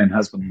life and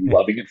has been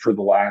loving it for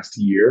the last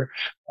year,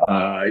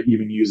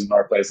 even using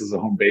our place as a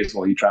home base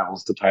while he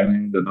travels to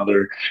Thailand and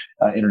other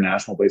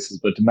international places.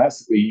 But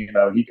domestically,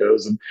 he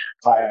goes and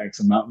kayaks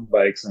and mountain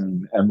bikes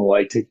and the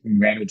like, taking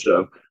advantage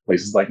of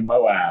places like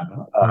Moab.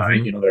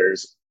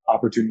 There's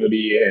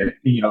opportunity and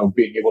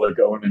being able to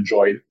go and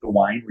enjoy the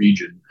wine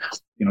region,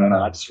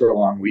 not just for a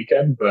long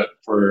weekend but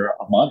for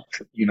a month,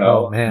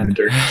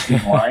 during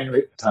wine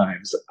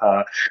times.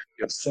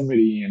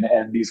 Yosemite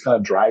and these kind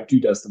of drive-to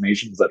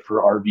destinations that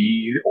for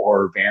RV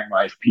or van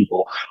life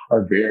people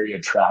are very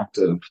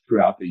attractive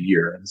throughout the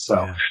year. And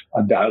so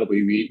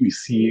undoubtedly we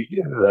see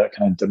the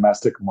kind of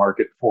domestic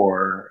market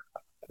for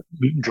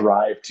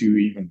drive to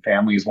even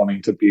families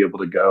wanting to be able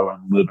to go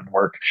and live and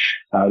work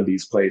out of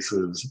these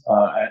places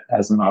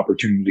as an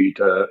opportunity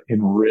to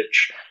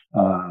enrich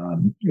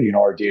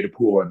our data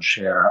pool and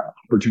share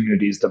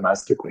opportunities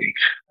domestically.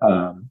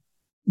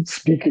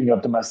 Speaking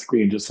of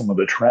domestically and just some of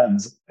the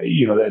trends,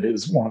 that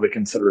is one of the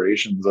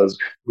considerations as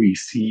we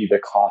see the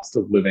cost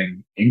of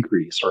living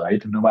increase,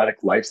 right? The nomadic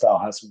lifestyle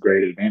has some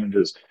great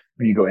advantages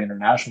when you go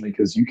internationally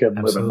because you can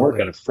live and work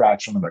at a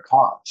fraction of the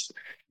cost.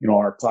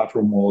 Our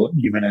platform will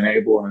even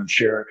enable and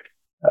share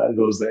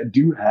those that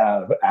do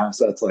have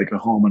assets like a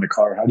home and a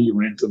car. How do you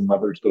rent and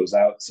leverage those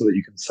out so that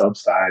you can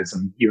subsidize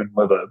and even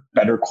live a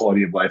better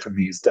quality of life in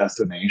these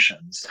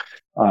destinations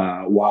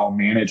while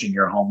managing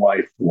your home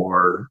life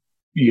for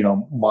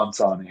months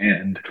on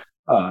end.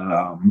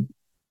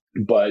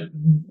 But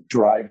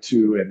drive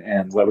to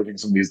and leveraging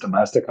some of these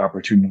domestic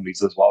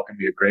opportunities as well can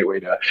be a great way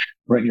to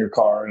rent your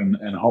car and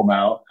home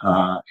out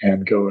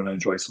and go and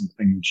enjoy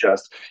something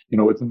just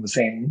within the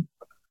same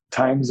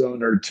time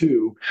zone or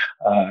two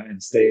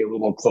and stay a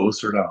little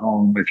closer to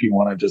home if you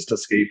want to just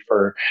escape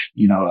for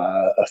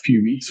a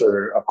few weeks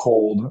or a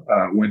cold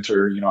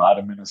winter out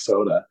of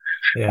Minnesota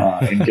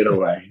and get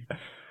away.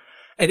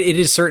 And it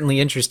is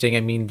certainly interesting.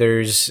 I mean,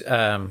 there's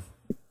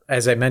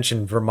as I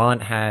mentioned,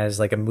 Vermont has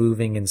like a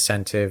moving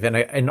incentive,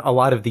 and a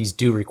lot of these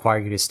do require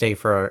you to stay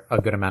for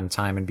a good amount of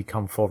time and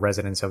become full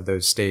residents of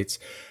those states.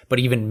 But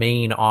even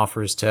Maine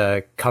offers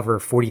to cover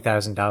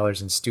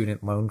 $40,000 in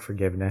student loan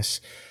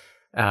forgiveness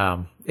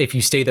if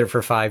you stay there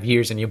for 5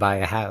 years and you buy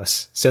a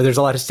house. So there's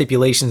a lot of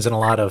stipulations and a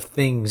lot of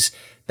things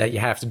that you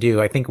have to do.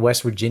 I think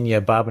West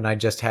Virginia, Bob and I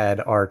just had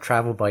our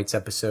Travel Bites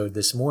episode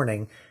this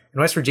morning,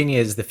 and West Virginia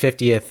is the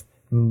 50th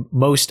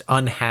most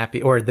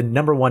unhappy, or the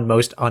number one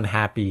most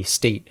unhappy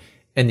state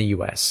in the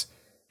U.S.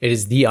 It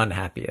is the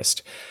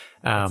unhappiest.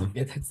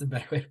 That's the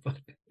better way to put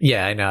it.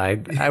 Yeah, I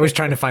know. I was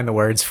trying to find the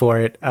words for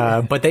it,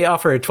 but they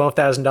offer a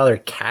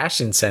 $12,000 cash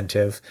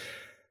incentive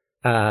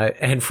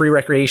and free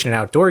recreation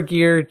and outdoor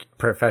gear,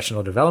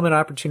 professional development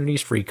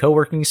opportunities, free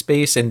co-working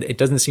space, and it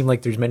doesn't seem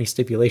like there's many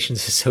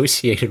stipulations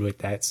associated with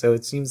that. So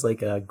it seems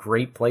like a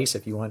great place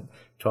if you want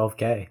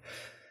 $12K.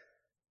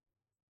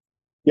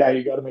 Yeah,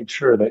 you got to make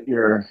sure that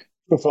you're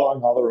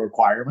fulfilling all the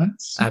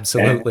requirements.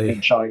 Absolutely.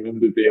 And showing them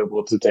to be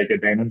able to take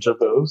advantage of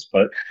those.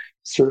 But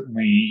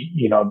certainly,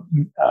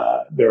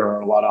 there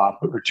are a lot of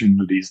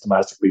opportunities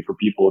domestically for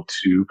people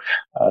to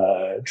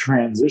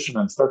transition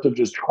and start to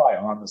just try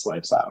on this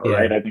lifestyle,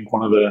 right? I think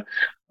one of the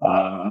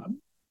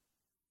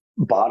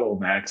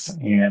bottlenecks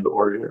and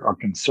or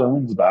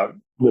concerns about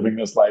living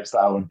this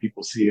lifestyle when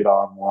people see it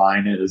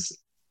online is,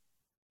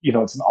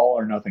 it's an all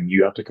or nothing.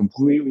 You have to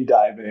completely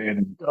dive in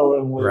and go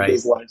and live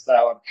this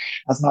lifestyle. And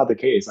that's not the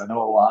case. I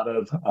know a lot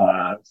of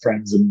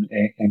friends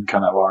in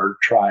kind of our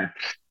tribe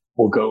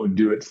will go and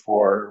do it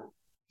for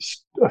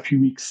a few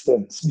weeks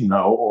stints,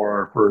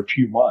 or for a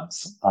few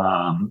months,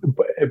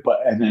 but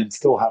and then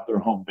still have their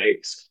home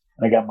base.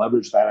 And again,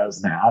 leverage that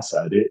as an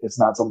asset. It's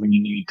not something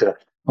you need to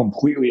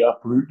completely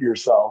uproot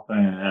yourself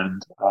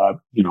and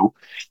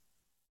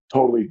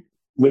totally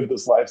live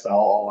this lifestyle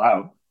all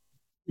out.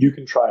 You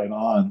can try it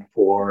on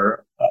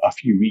for a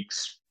few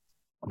weeks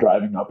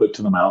driving up it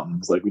to the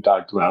mountains like we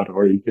talked about,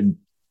 or you can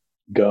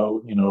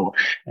go,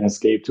 and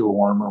escape to a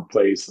warmer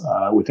place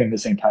within the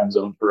same time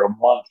zone for a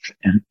month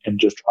and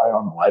just try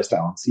on the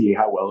lifestyle and see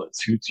how well it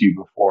suits you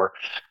before,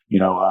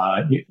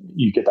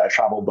 you get that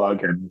travel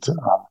bug and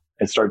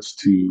it starts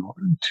to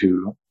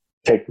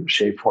take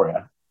shape for you.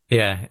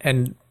 Yeah.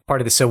 And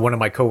part of this, so one of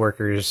my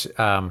coworkers,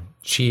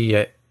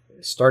 she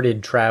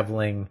started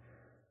traveling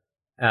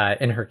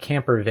in her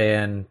camper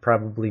van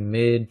probably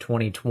mid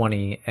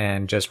 2020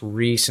 and just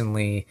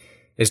recently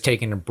is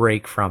taking a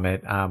break from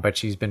it. But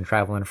she's been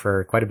traveling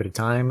for quite a bit of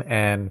time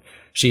and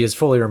she is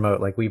fully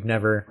remote. Like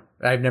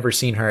I've never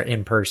seen her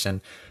in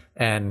person,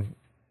 and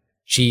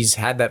she's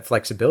had that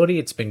flexibility.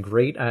 It's been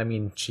great. I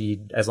mean,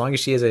 as long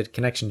as she has a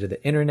connection to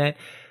the internet.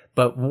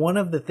 But one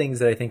of the things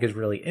that I think is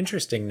really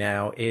interesting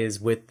now is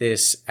with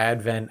this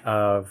advent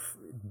of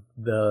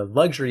the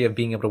luxury of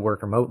being able to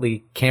work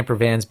remotely, camper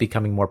vans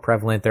becoming more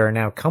prevalent. There are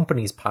now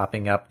companies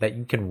popping up that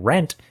you can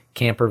rent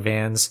camper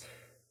vans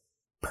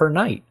per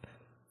night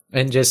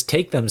and just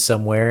take them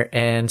somewhere.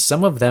 And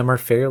some of them are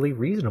fairly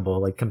reasonable,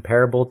 like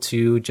comparable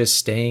to just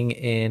staying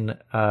in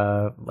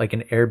like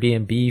an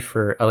Airbnb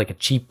for like a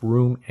cheap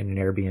room in an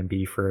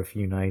Airbnb for a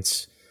few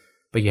nights,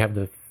 but you have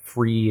the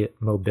free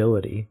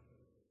mobility.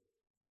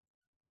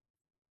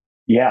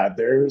 Yeah,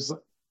 there's,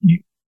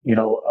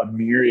 a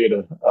myriad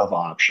of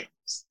options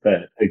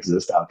that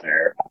exist out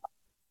there.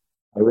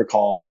 I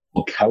recall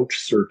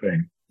couch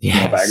surfing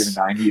back in the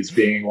 90s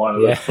being one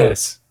of the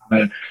first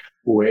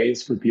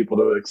ways for people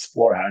to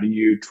explore how do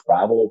you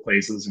travel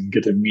places and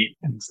get to meet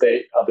and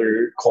stay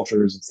other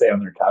cultures and stay on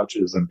their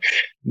couches. And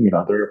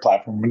they're a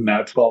platform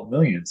now 12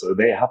 million, so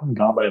they haven't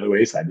gone by the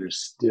wayside. There's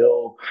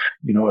still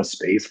a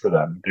space for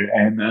them.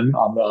 And then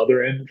on the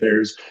other end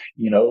there's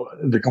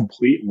the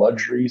complete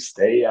luxury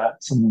stay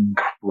at some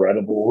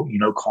incredible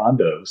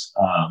condos.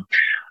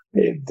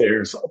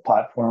 There's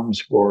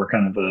platforms for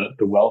kind of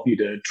the wealthy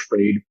to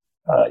trade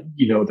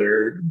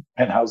their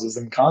penthouses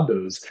and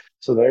condos.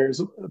 So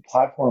there's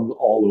platforms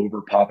all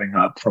over popping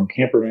up, from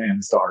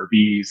campervans to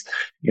RVs.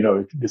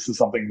 If this is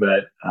something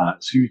that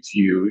suits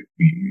you,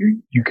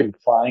 you can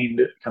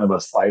find kind of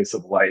a slice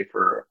of life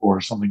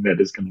or something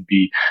that is going to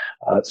be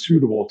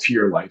suitable to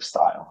your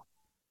lifestyle.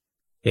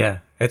 Yeah,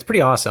 it's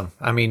pretty awesome.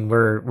 I mean,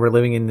 we're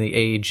living in the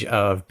age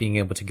of being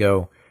able to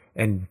go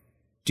and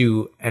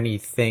do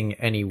anything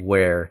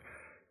anywhere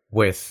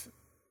with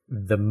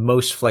the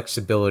most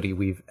flexibility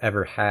we've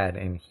ever had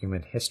in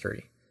human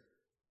history.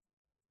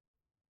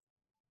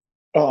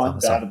 Oh,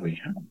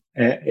 undoubtedly.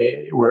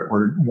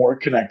 We're more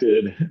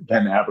connected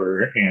than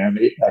ever, and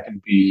that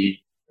can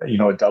be,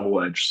 a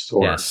double-edged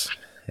sword. Yes.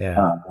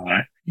 Yeah.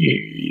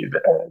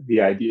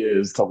 The idea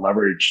is to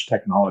leverage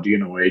technology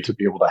in a way to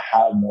be able to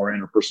have more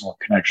interpersonal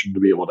connection, to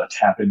be able to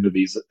tap into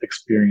these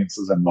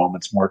experiences and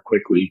moments more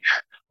quickly.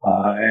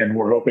 And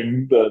we're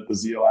hoping the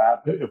Zeal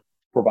app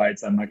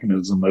provides that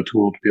mechanism, a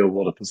tool to be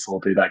able to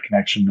facilitate that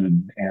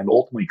connection and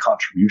ultimately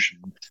contribution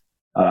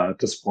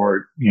to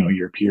support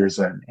your peers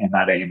and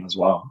that aim as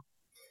well.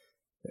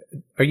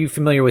 Are you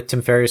familiar with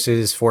Tim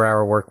Ferriss's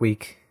 4-Hour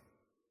Workweek?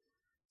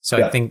 So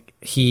yeah. I think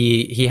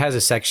he has a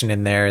section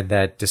in there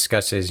that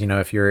discusses,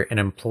 if you're an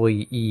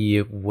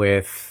employee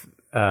with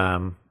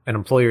an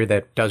employer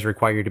that does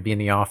require you to be in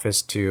the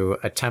office, to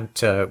attempt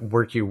to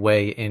work your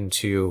way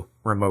into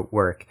remote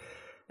work.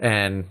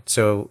 And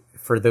so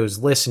for those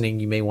listening,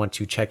 you may want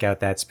to check out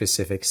that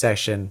specific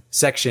section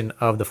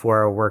of the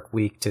 4-Hour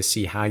Workweek to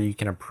see how you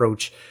can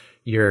approach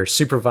your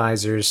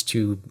supervisors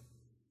to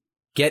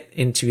get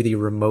into the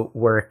remote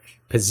work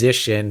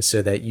position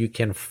so that you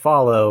can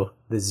follow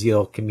the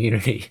Zeal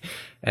community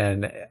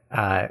and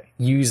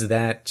use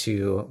that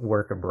to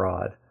work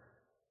abroad.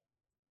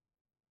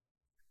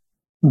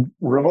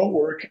 Remote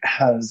work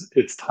has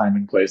its time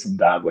and place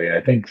undoubtedly.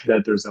 I think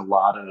that there's a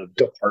lot of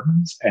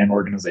departments and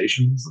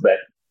organizations that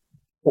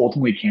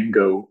ultimately can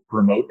go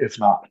remote, if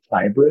not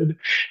hybrid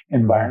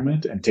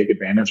environment, and take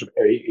advantage of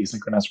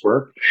asynchronous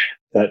work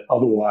that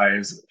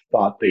otherwise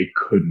thought they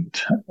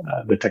couldn't.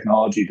 The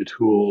technology, the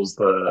tools,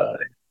 the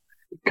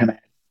kind of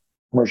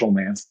commercial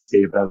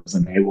landscape has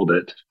enabled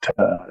it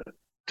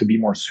to be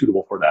more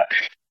suitable for that.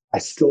 I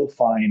still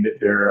find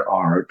there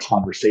are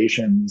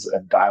conversations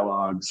and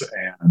dialogues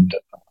and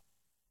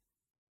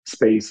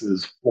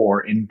spaces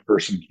for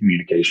in-person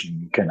communication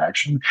and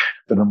connection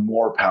that are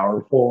more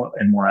powerful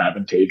and more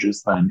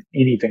advantageous than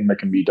anything that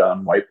can be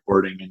done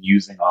whiteboarding and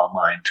using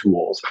online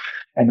tools.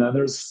 And then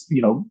there's,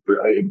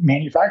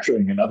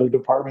 manufacturing and other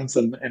departments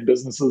and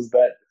businesses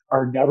that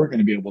are never going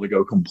to be able to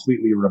go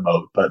completely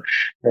remote. But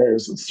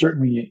there's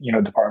certainly,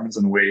 departments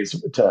and ways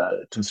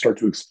to start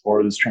to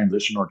explore this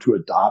transition or to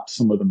adopt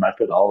some of the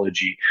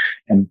methodology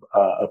and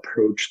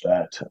approach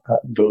that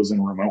those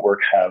in remote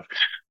work have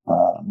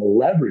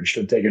leveraged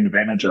and taken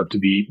advantage of to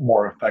be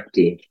more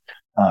effective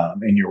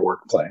in your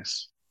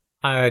workplace.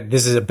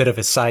 This is a bit of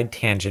a side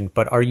tangent,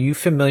 but are you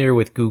familiar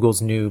with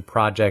Google's new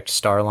project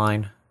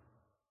Starline?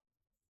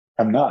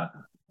 I'm not.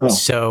 Oh.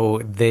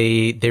 So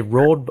they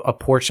rolled a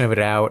portion of it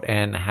out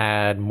and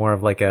had more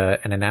of like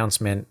an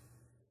announcement,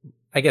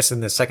 I guess,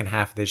 in the second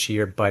half of this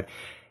year. But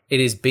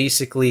it is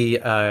basically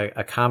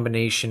a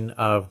combination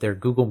of their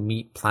Google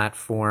Meet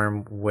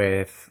platform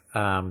with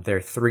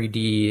their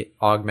 3D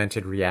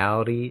augmented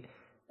reality.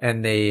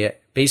 And they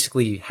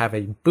basically have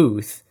a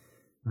booth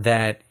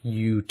that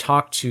you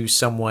talk to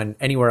someone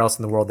anywhere else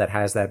in the world that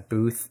has that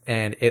booth.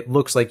 And it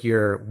looks like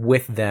you're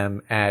with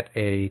them at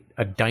a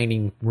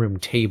dining room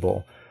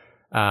table.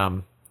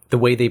 The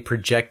way they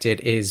project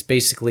it is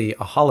basically a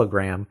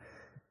hologram.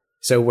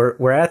 So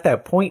we're at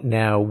that point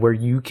now where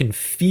you can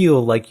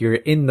feel like you're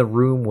in the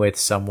room with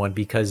someone,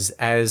 because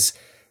as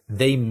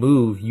they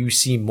move, you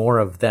see more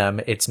of them.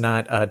 It's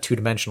not a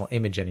two-dimensional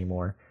image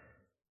anymore.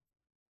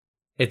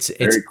 It's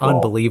cool.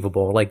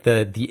 Unbelievable. Like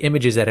the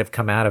images that have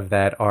come out of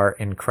that are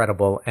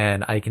incredible,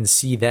 and I can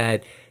see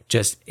that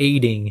just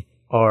aiding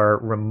our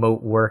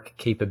remote work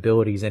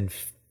capabilities and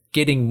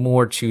getting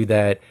more to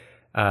that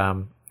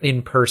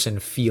in-person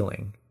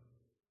feeling.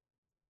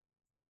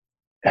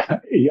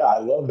 Yeah, I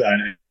love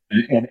that.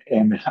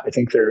 And I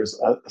think there's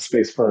a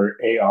space for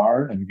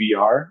AR and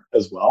VR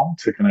as well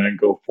to kind of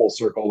go full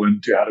circle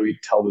into how do we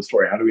tell the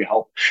story? How do we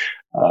help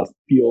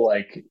feel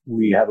like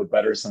we have a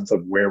better sense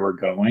of where we're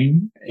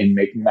going in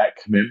making that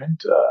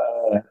commitment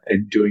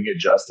and doing it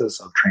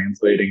justice, of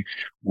translating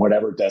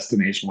whatever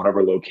destination,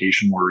 whatever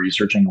location we're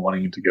researching and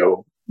wanting to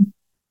go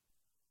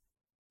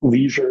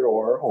leisure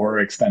or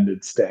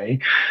extended stay.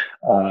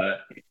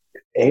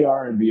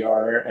 AR and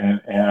VR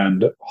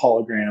and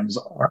holograms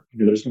are,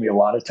 there's going to be a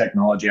lot of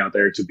technology out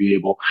there to be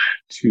able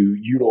to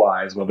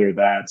utilize, whether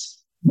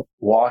that's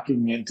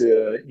walking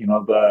into,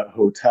 the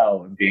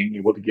hotel and being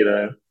able to get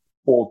a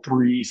full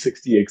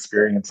 360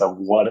 experience of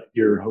what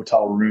your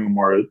hotel room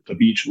or the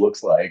beach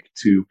looks like,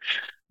 to,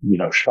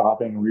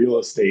 shopping real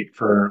estate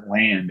for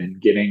land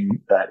and getting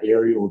that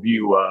aerial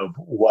view of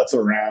what's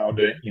around,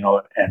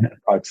 and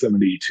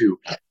proximity to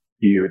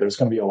you. There's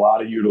going to be a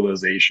lot of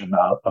utilization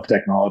of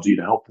technology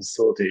to help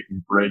facilitate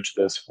and bridge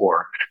this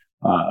for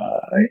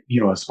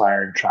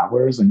aspiring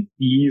travelers and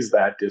ease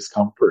that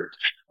discomfort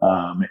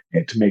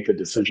and to make the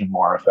decision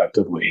more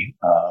effectively.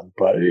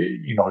 But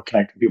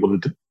connecting people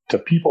to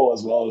people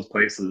as well as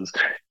places,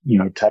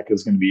 tech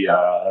is going to be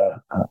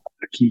a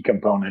key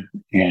component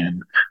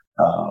in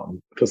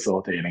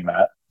facilitating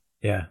that.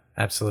 Yeah,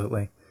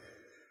 absolutely.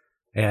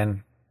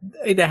 And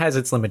it has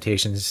its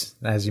limitations,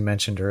 as you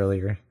mentioned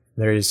earlier.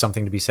 There is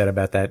something to be said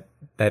about that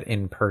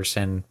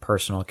in-person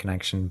personal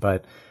connection,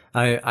 but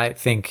I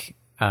think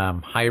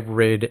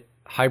hybrid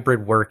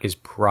work is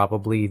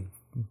probably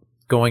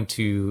going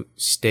to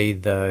stay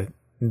the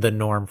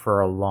norm for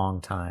a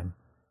long time.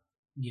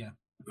 Yeah,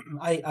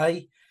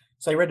 I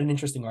read an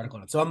interesting article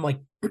on it. So I'm like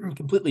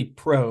completely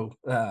pro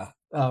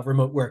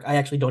remote work. I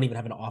actually don't even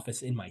have an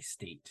office in my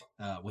state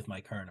with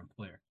my current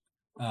employer,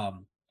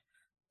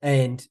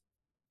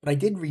 but I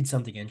did read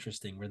something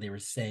interesting where they were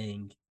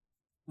saying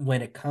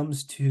when it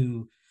comes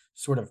to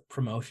sort of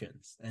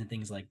promotions and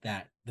things like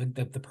that,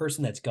 the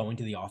person that's going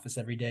to the office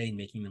every day and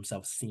making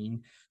themselves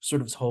seen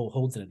sort of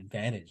holds an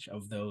advantage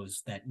of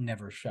those that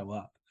never show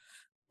up.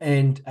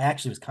 And I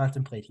actually was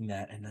contemplating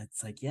that, and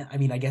it's like, yeah, I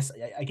mean, I guess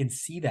I can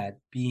see that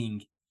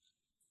being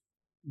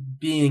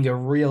a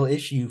real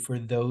issue for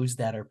those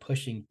that are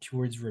pushing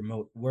towards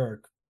remote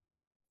work,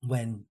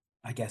 when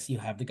I guess you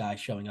have the guy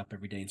showing up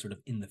every day and sort of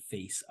in the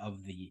face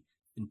of the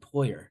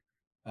employer.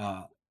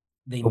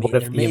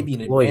 There may be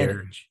an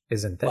advantage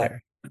isn't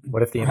there?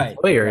 What if the Right,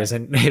 employer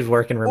right. is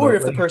working remotely? Or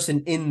if the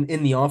person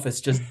in the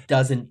office just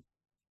doesn't,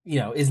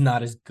 is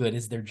not as good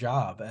as their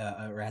job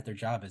or at their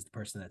job as the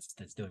person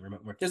that's doing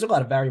remote work. There's a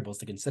lot of variables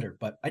to consider,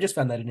 but I just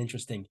found that an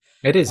interesting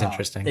It is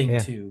interesting thing yeah.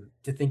 to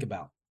think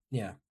about.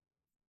 Yeah.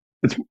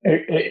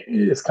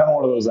 It's kind of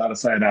one of those out of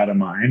sight, out of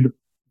mind,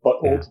 but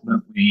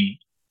ultimately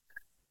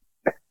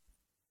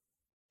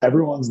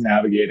everyone's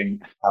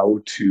navigating how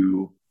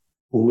to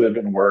live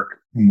and work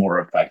more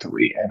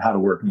effectively and how to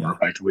work more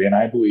effectively. And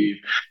I believe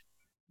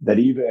that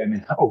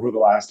even over the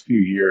last few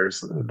years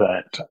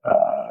that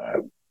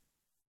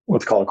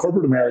what's called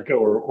corporate America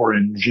or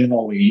in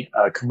generally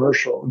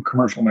commercial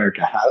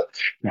America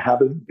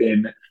haven't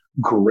been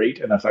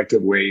great and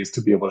effective ways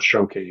to be able to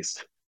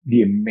showcase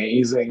the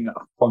amazing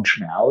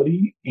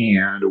functionality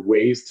and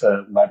ways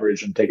to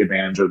leverage and take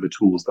advantage of the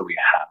tools that we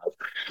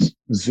have.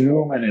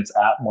 Zoom and its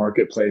app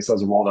marketplace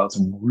has rolled out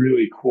some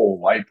really cool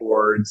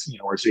whiteboards.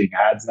 We're seeing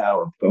ads now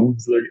of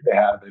phones that they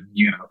have, and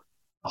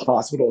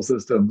hospital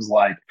systems.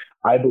 Like,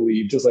 I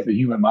believe, just like the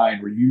human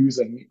mind, we're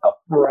using a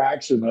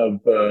fraction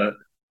of the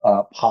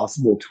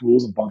possible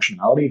tools and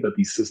functionality that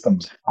these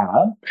systems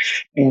have,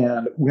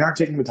 and we aren't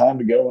taking the time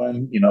to go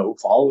and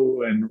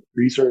follow and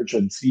research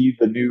and see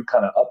the new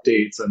kind of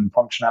updates and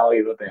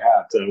functionality that they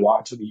have, to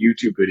watch the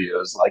YouTube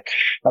videos. Like,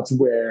 that's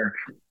where,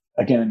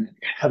 again,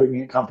 having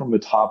it come from the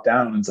top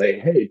down and say,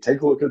 hey,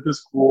 take a look at this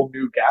cool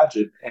new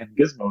gadget and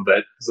gizmo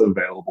that is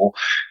available.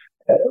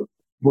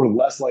 We're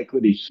less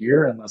likely to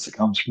hear unless it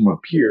comes from a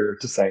peer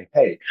to say,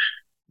 hey,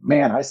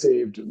 man, I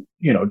saved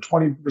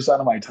 20%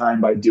 of my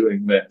time by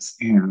doing this,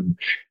 and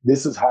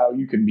this is how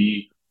you can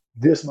be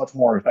this much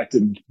more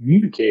effective in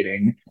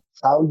communicating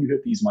how you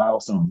hit these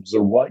milestones,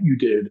 or what you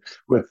did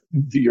with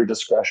your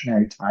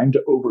discretionary time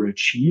to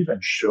overachieve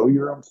and show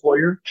your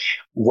employer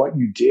what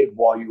you did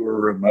while you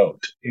were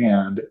remote.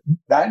 And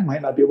that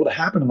might not be able to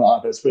happen in the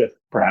office with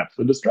perhaps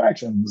the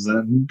distractions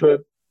and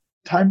the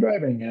time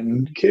driving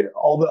and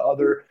all the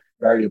other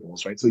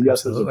variables, right? So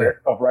yes, Absolutely.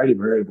 There's a variety of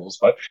variables,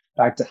 but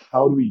back to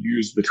how do we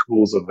use the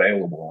tools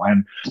available?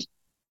 And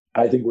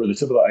I think we're the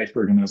tip of the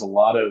iceberg, and there's a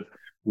lot of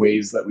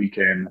ways that we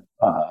can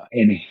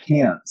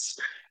enhance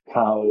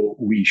how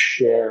we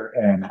share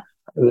and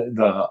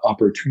the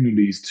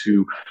opportunities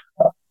to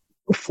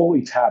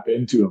fully tap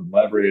into and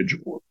leverage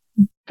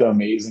the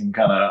amazing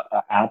kind of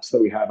apps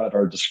that we have at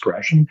our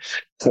discretion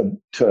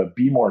to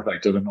be more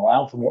effective and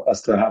allow for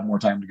us to have more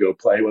time to go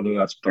play, whether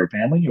that's with our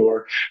family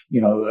or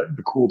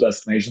the cool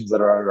destinations that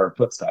are at our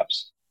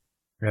footsteps.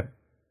 Yep.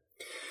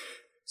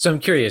 So I'm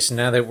curious,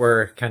 now that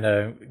we're kind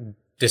of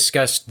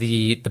discussed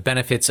the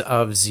benefits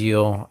of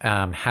Zeal,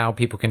 how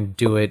people can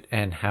do it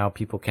and how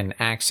people can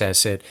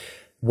access it.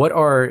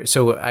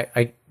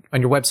 I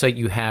on your website,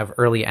 you have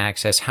early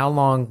access. How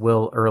long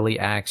will early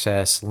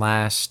access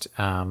last?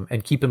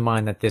 And keep in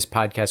mind that this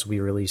podcast will be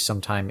released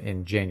sometime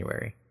in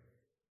January.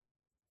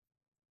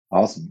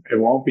 Awesome. It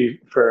won't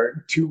be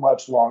for too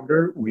much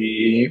longer.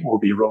 We will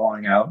be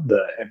rolling out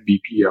the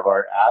MVP of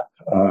our app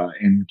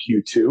in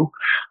Q2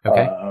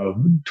 of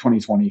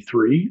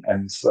 2023.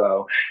 And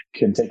so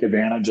can take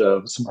advantage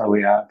of some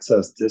early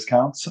access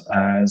discounts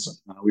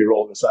as we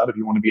roll this out. If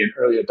you want to be an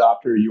early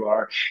adopter, you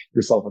are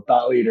yourself a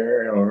thought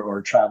leader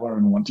or traveler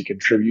and want to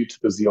contribute to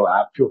the Zeal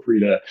app, feel free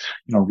to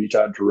reach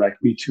out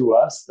directly to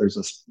us. There's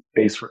a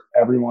space for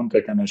everyone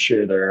to kind of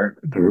share their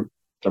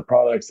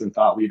products, their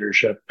thought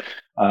leadership,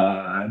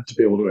 to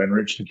be able to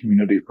enrich the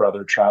community for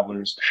other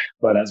travelers.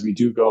 But as we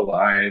do go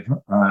live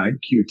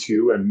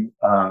Q2, and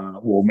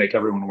we'll make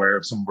everyone aware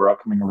of some of our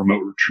upcoming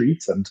remote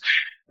retreats, and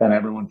then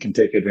everyone can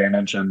take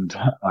advantage and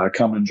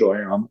come and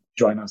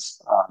join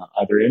us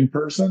either in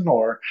person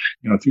or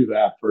through the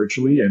app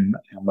virtually, and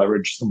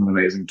leverage some of the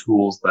amazing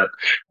tools that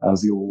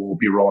Zeal will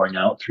be rolling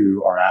out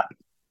through our app.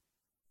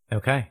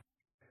 Okay.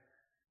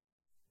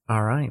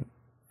 All right.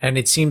 And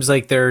it seems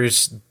like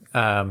there's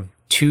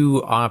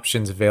two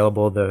options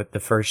available. The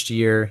first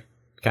year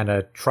kind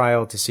of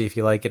trial to see if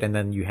you like it, and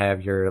then you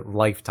have your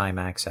lifetime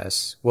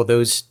access. Will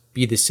those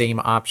be the same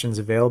options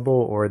available,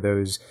 or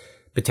those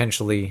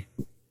potentially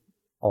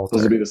alter?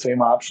 Those will be the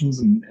same options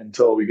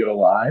until we go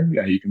live.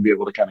 Yeah, you can be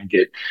able to kind of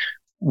get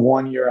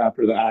 1 year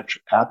after the app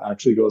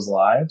actually goes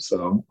live.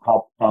 So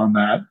hop on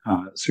that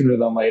sooner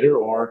than later,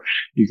 or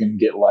you can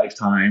get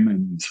lifetime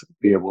and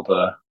be able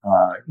to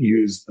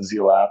use the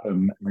Zeal app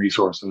and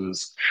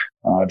resources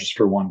just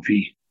for one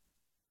fee.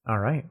 All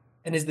right.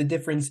 And is the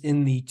difference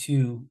in the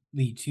two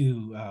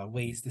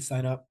ways to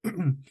sign up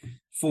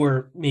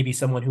for maybe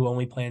someone who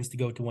only plans to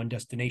go to one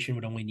destination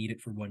would only need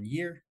it for 1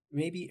 year,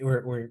 maybe,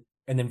 or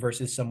and then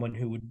versus someone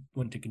who would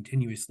want to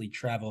continuously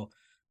travel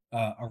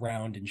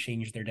around and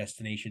change their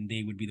destination,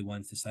 they would be the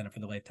ones to sign up for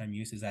the lifetime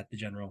use? Is that the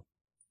general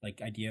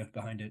idea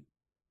behind it?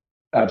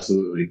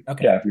 Absolutely.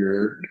 Okay. Yeah, if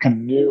you're kind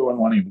of new and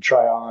wanting to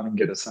try on and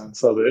get a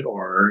sense of it,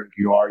 or if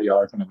you already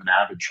are kind of an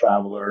avid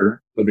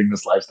traveler living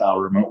this lifestyle,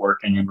 remote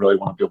working, and really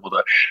want to be able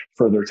to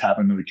further tap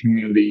into the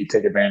community,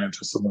 take advantage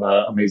of some of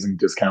the amazing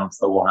discounts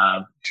that we'll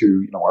have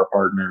to our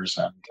partners,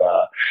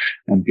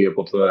 and be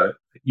able to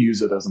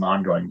use it as an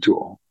ongoing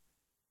tool.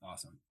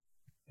 Awesome.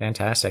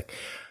 Fantastic.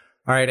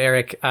 All right,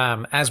 Eric,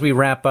 as we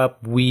wrap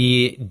up,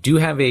 we do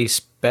have a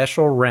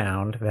special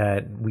round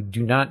that we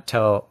do not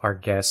tell our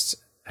guests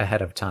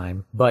ahead of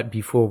time. But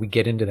before we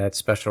get into that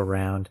special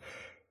round,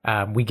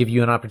 we give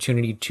you an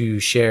opportunity to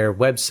share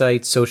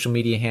websites, social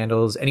media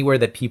handles, anywhere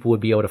that people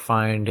would be able to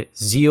find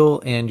Zeal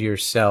and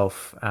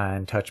yourself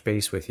and touch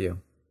base with you,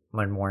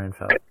 learn more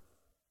info.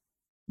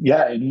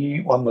 Yeah,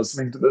 anyone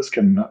listening to this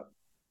can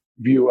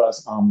view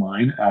us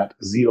online at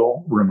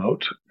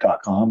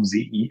zealremote.com,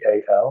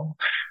 ZEAL,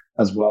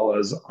 as well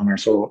as on our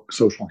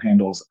social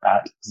handles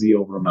at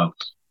Zeal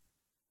Remote.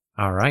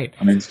 All right.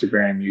 On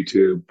Instagram,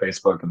 YouTube,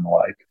 Facebook, and the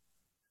like.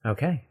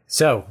 Okay.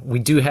 So we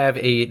do have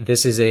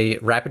this is a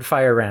rapid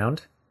fire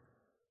round.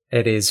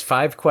 It is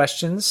 5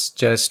 questions,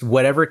 just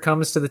whatever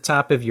comes to the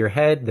top of your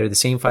head. They're the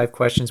same 5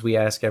 questions we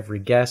ask every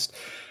guest.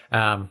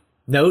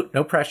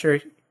 No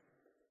pressure.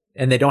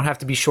 And they don't have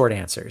to be short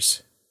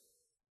answers.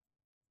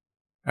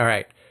 All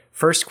right.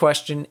 First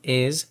question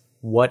is,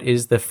 what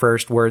is the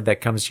first word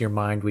that comes to your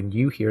mind when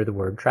you hear the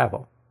word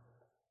travel?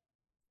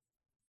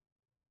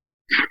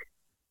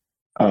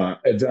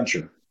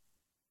 Adventure.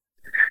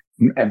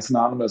 And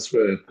synonymous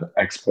with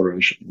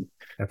exploration.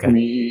 Okay. For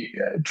me,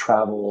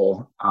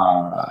 travel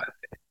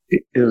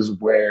is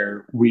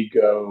where we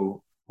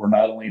go. We're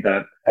not only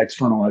that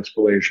external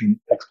exploration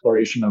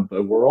of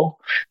the world,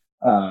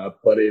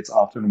 but it's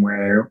often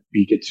where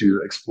we get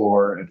to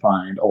explore and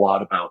find a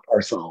lot about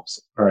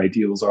ourselves, our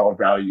ideals, our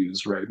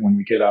values, right? When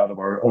we get out of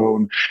our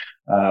own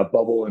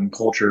bubble and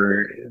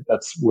culture,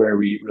 that's where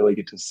we really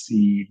get to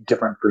see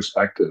different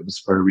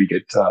perspectives, where we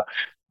get to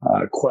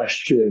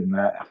question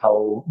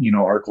how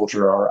our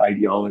culture, our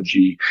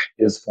ideology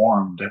is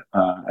formed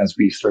as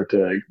we start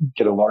to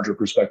get a larger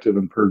perspective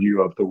and purview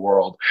of the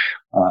world.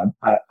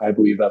 I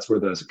believe that's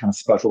where the kind of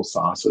special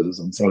sauce is,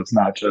 and so it's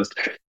not just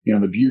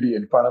the beauty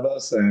in front of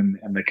us and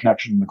the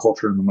connection, the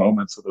culture, and the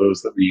moments of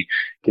those that we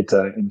get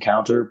to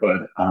encounter,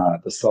 but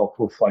the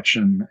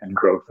self-reflection and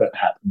growth that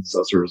happens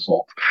as a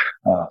result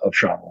of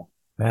travel.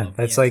 Man,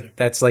 that's like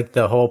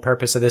the whole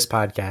purpose of this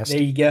podcast.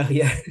 There you go.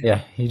 Yeah.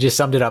 Yeah, you just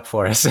summed it up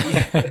for us.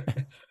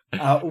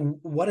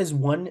 What is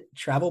one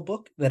travel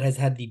book that has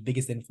had the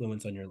biggest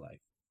influence on your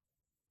life?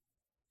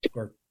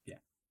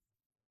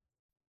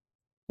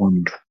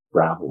 One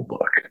travel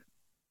book.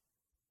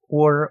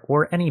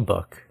 Or any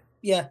book.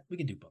 Yeah, we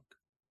can do book.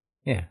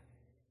 Yeah.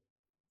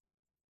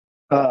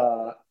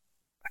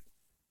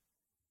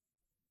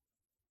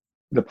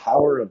 The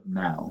Power of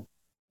Now.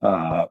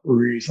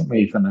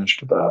 Recently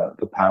finished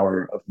the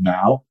Power of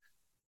Now,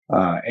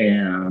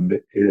 and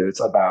it's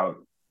about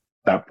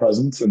that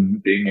presence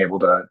and being able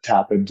to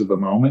tap into the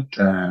moment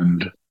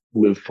and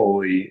live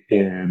fully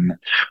in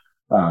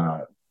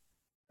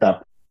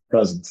that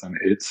presence. And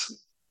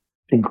it's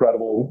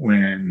incredible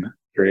when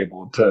you're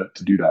able to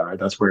do that, right?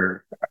 That's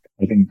where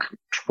I think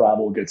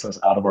travel gets us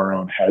out of our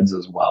own heads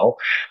as well.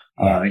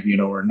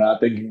 We're not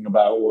thinking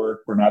about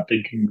work. We're not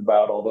thinking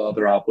about all the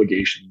other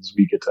obligations.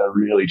 We get to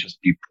really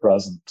just be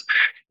present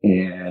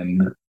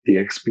in the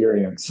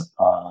experience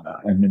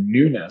and the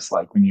newness.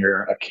 Like when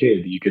you're a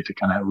kid, you get to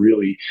kind of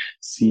really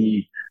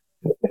see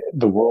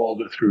the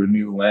world through a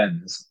new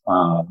lens.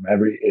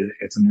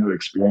 It's a new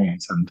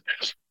experience. And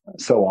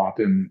so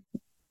often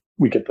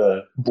we get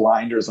the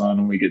blinders on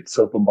and we get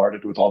so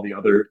bombarded with all the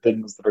other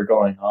things that are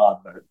going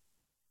on that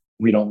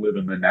we don't live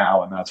in the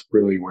now. And that's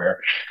really where,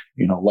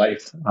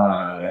 life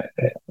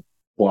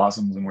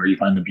blossoms and where you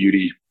find the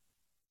beauty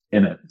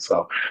in it.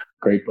 So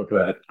great book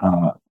that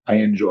I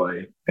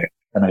enjoy.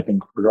 And I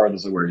think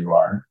regardless of where you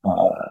are,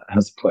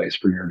 has a place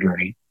for your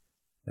journey.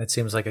 That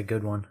seems like a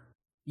good one.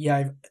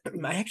 Yeah,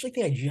 I actually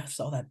think I just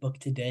saw that book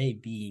today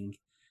being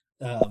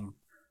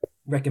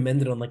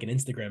recommended on like an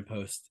Instagram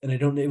post, and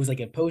it was like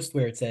a post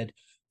where it said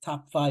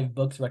top 5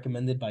 books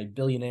recommended by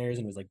billionaires,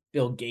 and it was like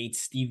Bill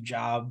Gates, Steve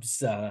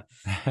Jobs,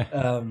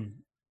 um,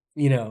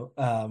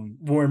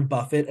 Warren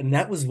Buffett, and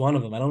that was one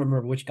of them. I don't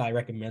remember which guy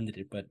recommended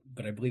it, but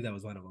I believe that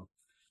was one of them.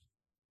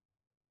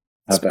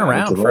 It's been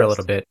around for a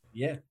little bit.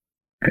 Yeah.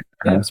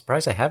 Yeah, I'm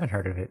surprised I haven't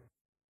heard of it.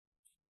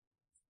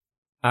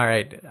 All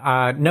right.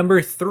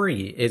 Number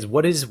 3 is,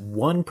 what is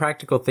one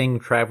practical thing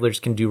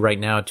travelers can do right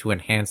now to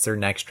enhance their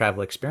next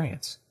travel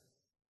experience?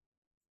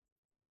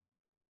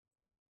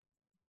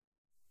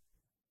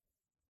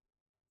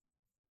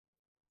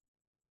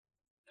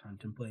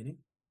 Contemplating.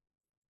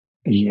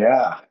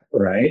 Yeah,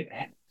 right.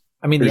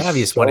 I mean, the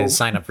obvious one is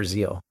sign up for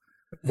Zeal.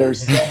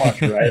 There's so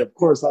much, right? Of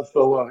course, that's the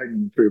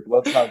low-hanging fruit.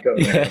 Let's not go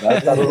there.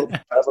 That'll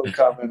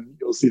come and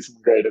you'll see some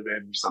great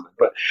advantage or something.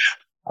 But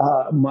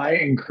my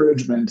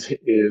encouragement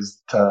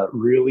is to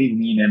really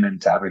lean in and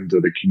tap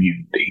into the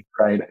community,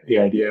 right? The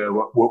idea of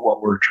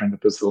what we're trying to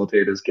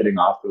facilitate is getting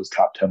off those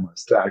top 10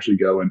 lists to actually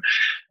go and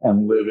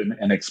live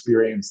and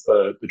experience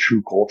the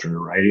true culture,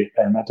 right?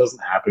 And that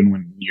doesn't happen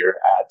when you're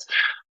at,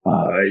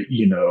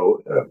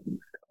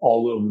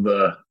 all of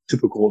the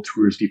typical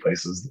touristy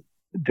places.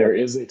 There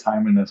is a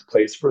time and a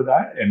place for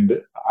that.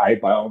 And I,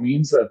 by all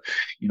means, have,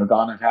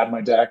 gone and had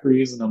my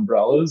daiquiris and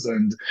umbrellas,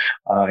 and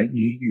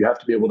you have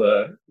to be able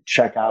to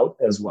check out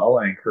as well.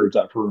 I encourage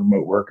that for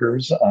remote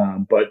workers.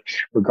 But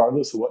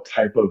regardless of what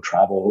type of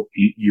travel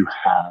you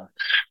have,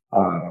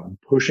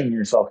 pushing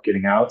yourself,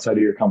 getting outside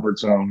of your comfort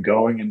zone,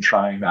 going and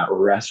trying that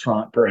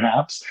restaurant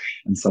perhaps,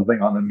 and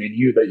something on the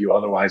menu that you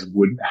otherwise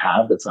wouldn't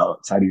have that's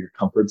outside of your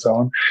comfort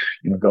zone,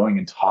 going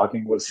and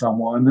talking with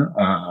someone,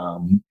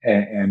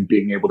 and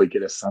being able to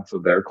get a sense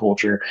of their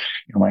culture.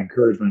 My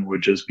encouragement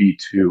would just be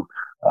to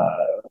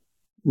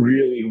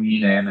really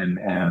lean in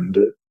and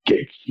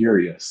get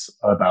curious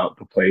about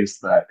the place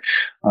that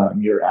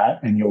you're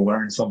at, and you'll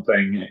learn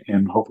something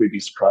and hopefully be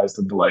surprised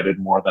and delighted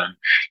more than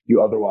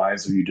you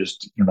otherwise, if you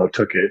just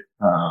took it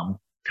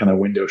kind of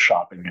window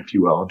shopping, if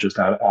you will, just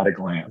at a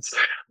glance.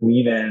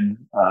 Lean in,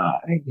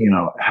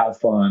 have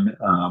fun,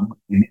 and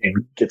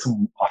get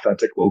some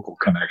authentic local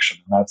connection.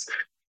 And that's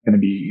going to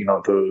be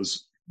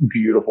those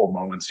beautiful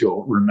moments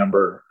you'll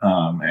remember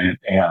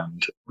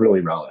and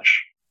really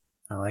relish.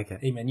 I like it.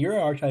 Hey, man, you're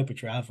our type of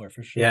traveler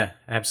for sure. Yeah,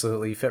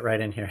 absolutely. You fit right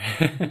in here.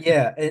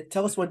 Yeah.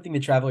 Tell us one thing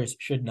that travelers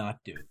should not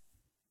do.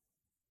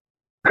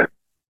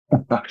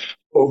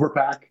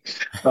 Overpack.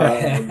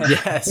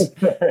 Yes.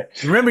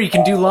 Remember, you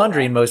can do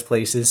laundry in most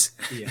places.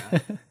 Yeah.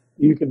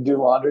 You can do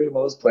laundry in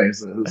most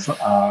places.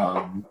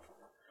 And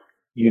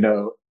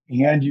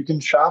you can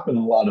shop in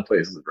a lot of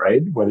places,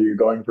 right? Whether you're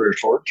going for a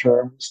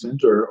short-term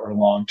stint or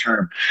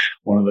long-term.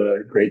 One of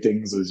the great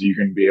things is you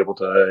can be able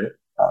to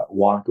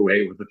walk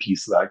away with a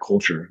piece of that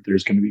culture.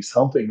 There's going to be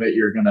something that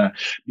you're going to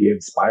be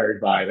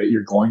inspired by, that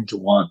you're going to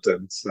want.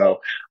 And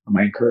so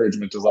my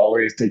encouragement is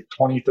always take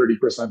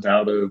 20-30%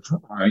 out of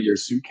your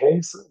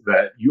suitcase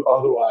that you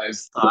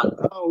otherwise thought,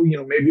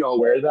 maybe I'll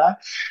wear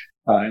that.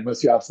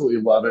 Unless you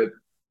absolutely love it,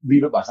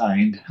 leave it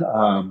behind,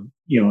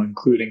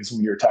 including some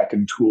of your tech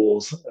and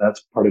tools. That's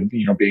part of,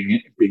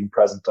 being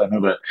present. I know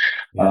that,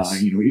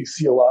 yes. We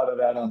see a lot of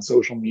that on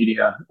social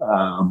media.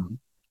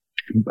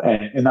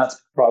 And that's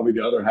probably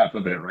the other half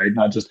of it, right?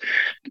 Not just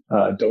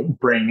don't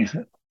bring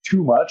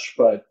too much,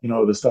 but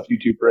the stuff you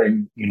do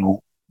bring,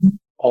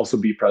 also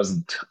be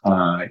present.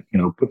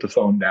 Put the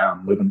phone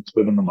down, live in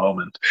the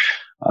moment.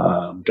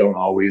 Don't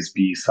always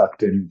be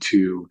sucked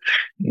into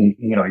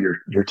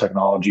your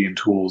technology and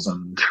tools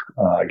and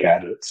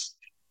gadgets.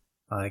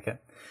 I like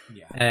it.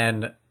 Yeah.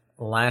 And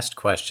last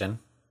question,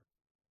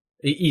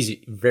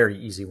 easy, very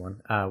easy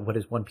one. What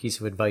is one piece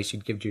of advice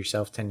you'd give to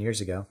yourself 10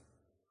 years ago?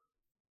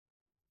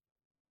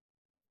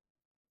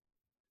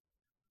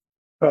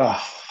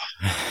 I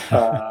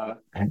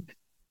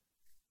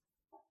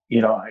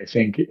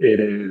think it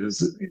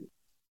is,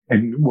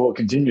 and will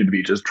continue to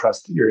be, just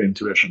trust your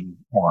intuition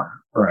more,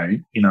 right?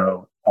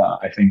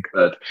 I think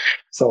that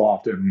so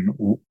often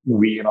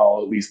we, and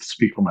I'll at least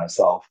speak for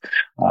myself,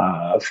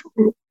 know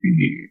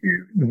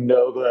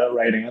the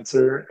right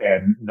answer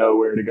and know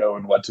where to go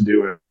and what to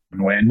do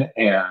and when,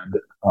 and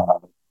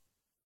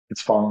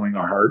it's following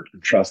our heart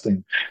and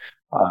trusting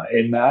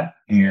in that.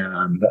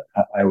 And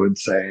I would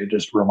say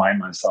just remind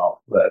myself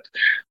that,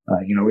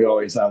 we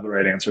always have the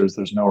right answers.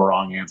 There's no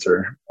wrong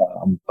answer,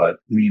 but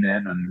lean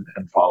in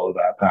and follow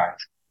that path.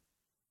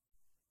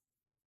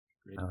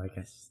 Great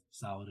advice.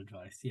 Solid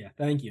advice. Yeah.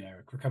 Thank you,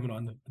 Eric, for coming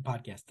on the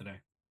podcast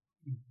today.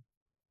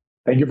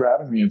 Thank you for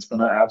having me. It's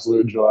been an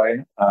absolute joy.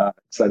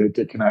 Excited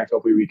to connect.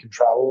 Hopefully we can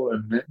travel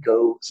and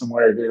go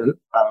somewhere here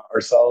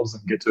ourselves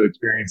and get to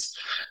experience,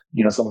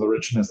 some of the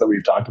richness that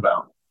we've talked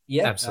about.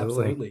 Yeah,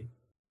 absolutely.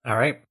 All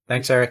right.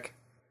 Thanks, Eric.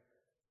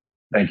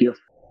 Thank you.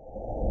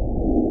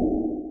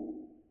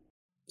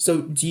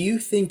 So, do you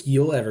think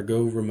you'll ever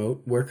go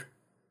remote work?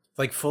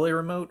 Like fully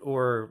remote,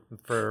 or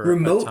for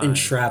remote and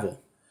travel?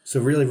 So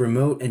really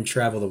remote and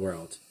travel the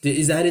world.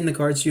 Is that in the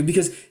cards too?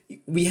 Because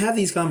we have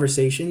these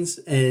conversations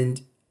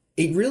and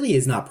it really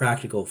is not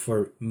practical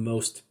for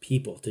most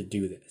people to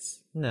do this.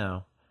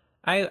 No.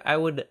 I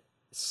would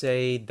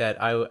say that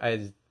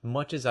as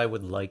much as I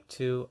would like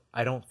to,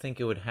 I don't think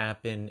it would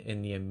happen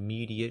in the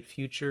immediate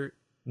future,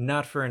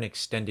 not for an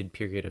extended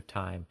period of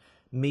time.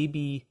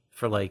 Maybe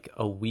for like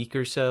a week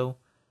or so,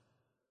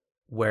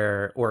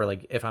 or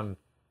like if I'm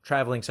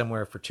traveling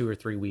somewhere for 2 or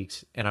 3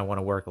 weeks and I want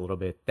to work a little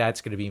bit,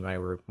 that's going to be my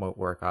remote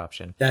work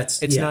option.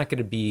 It's not going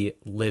to be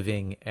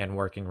living and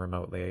working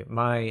remotely.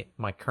 My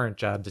current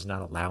job does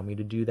not allow me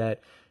to do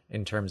that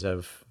in terms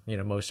of,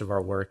 most of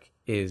our work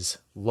is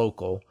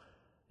local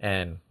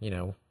and,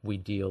 we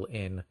deal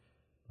in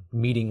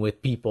meeting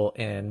with people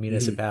and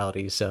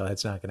municipalities, so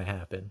that's not going to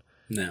happen.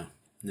 No,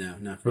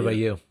 not for What about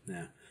you?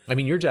 No. I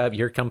mean,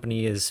 your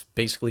company is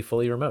basically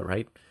fully remote,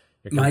 right?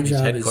 Your My company's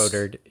job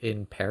headquartered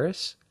in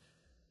Paris?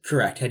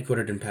 Correct,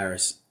 headquartered in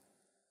Paris.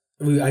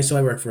 I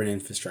work for an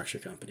infrastructure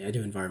company. I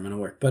do environmental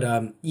work, but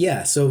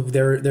so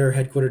they're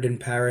headquartered in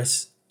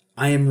Paris.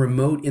 I am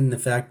remote in the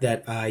fact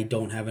that I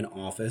don't have an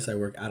office. I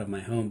work out of my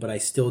home, but I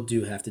still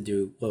do have to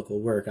do local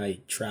work.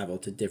 I travel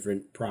to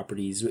different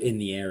properties in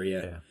the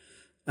area.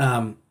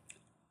 Yeah.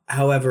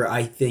 However,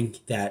 I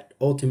think that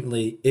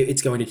ultimately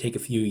it's going to take a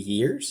few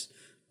years,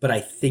 but I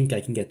think I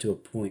can get to a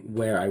point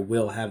where I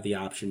will have the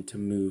option to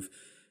move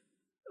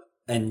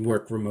and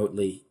work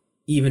remotely,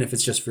 even if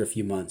it's just for a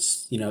few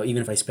months, even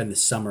if I spend the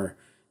summer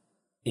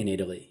in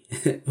Italy,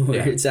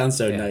 where it sounds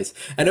so nice.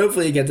 And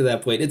hopefully you get to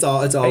that point. It's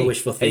all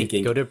wishful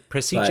thinking. Go to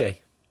Presice.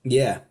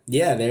 Yeah,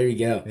 there you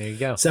go. There you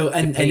go. So,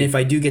 and if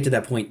I do get to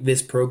that point,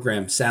 this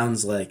program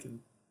sounds like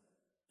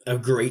a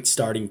great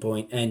starting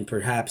point and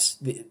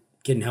perhaps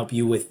can help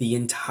you with the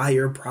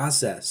entire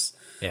process.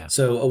 Yeah.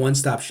 So a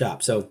one-stop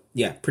shop. So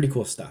yeah, pretty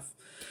cool stuff.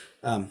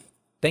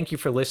 Thank you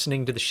for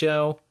listening to the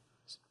show.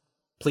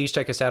 Please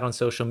check us out on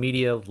social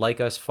media, like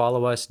us,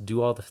 follow us,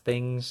 do all the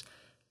things.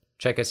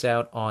 Check us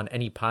out on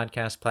any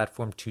podcast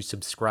platform to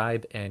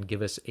subscribe and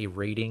give us a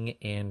rating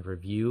and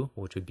review,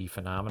 which would be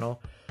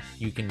phenomenal.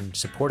 You can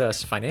support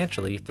us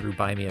financially through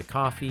Buy Me a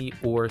Coffee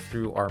or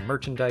through our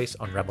merchandise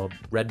on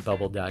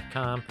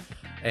redbubble.com.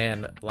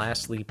 And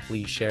lastly,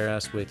 please share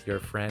us with your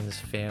friends,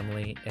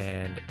 family,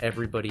 and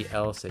everybody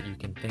else that you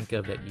can think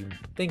of that you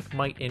think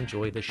might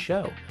enjoy the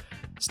show.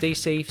 Stay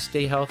safe,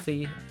 stay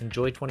healthy,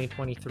 enjoy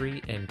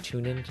 2023, and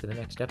tune in to the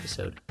next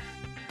episode.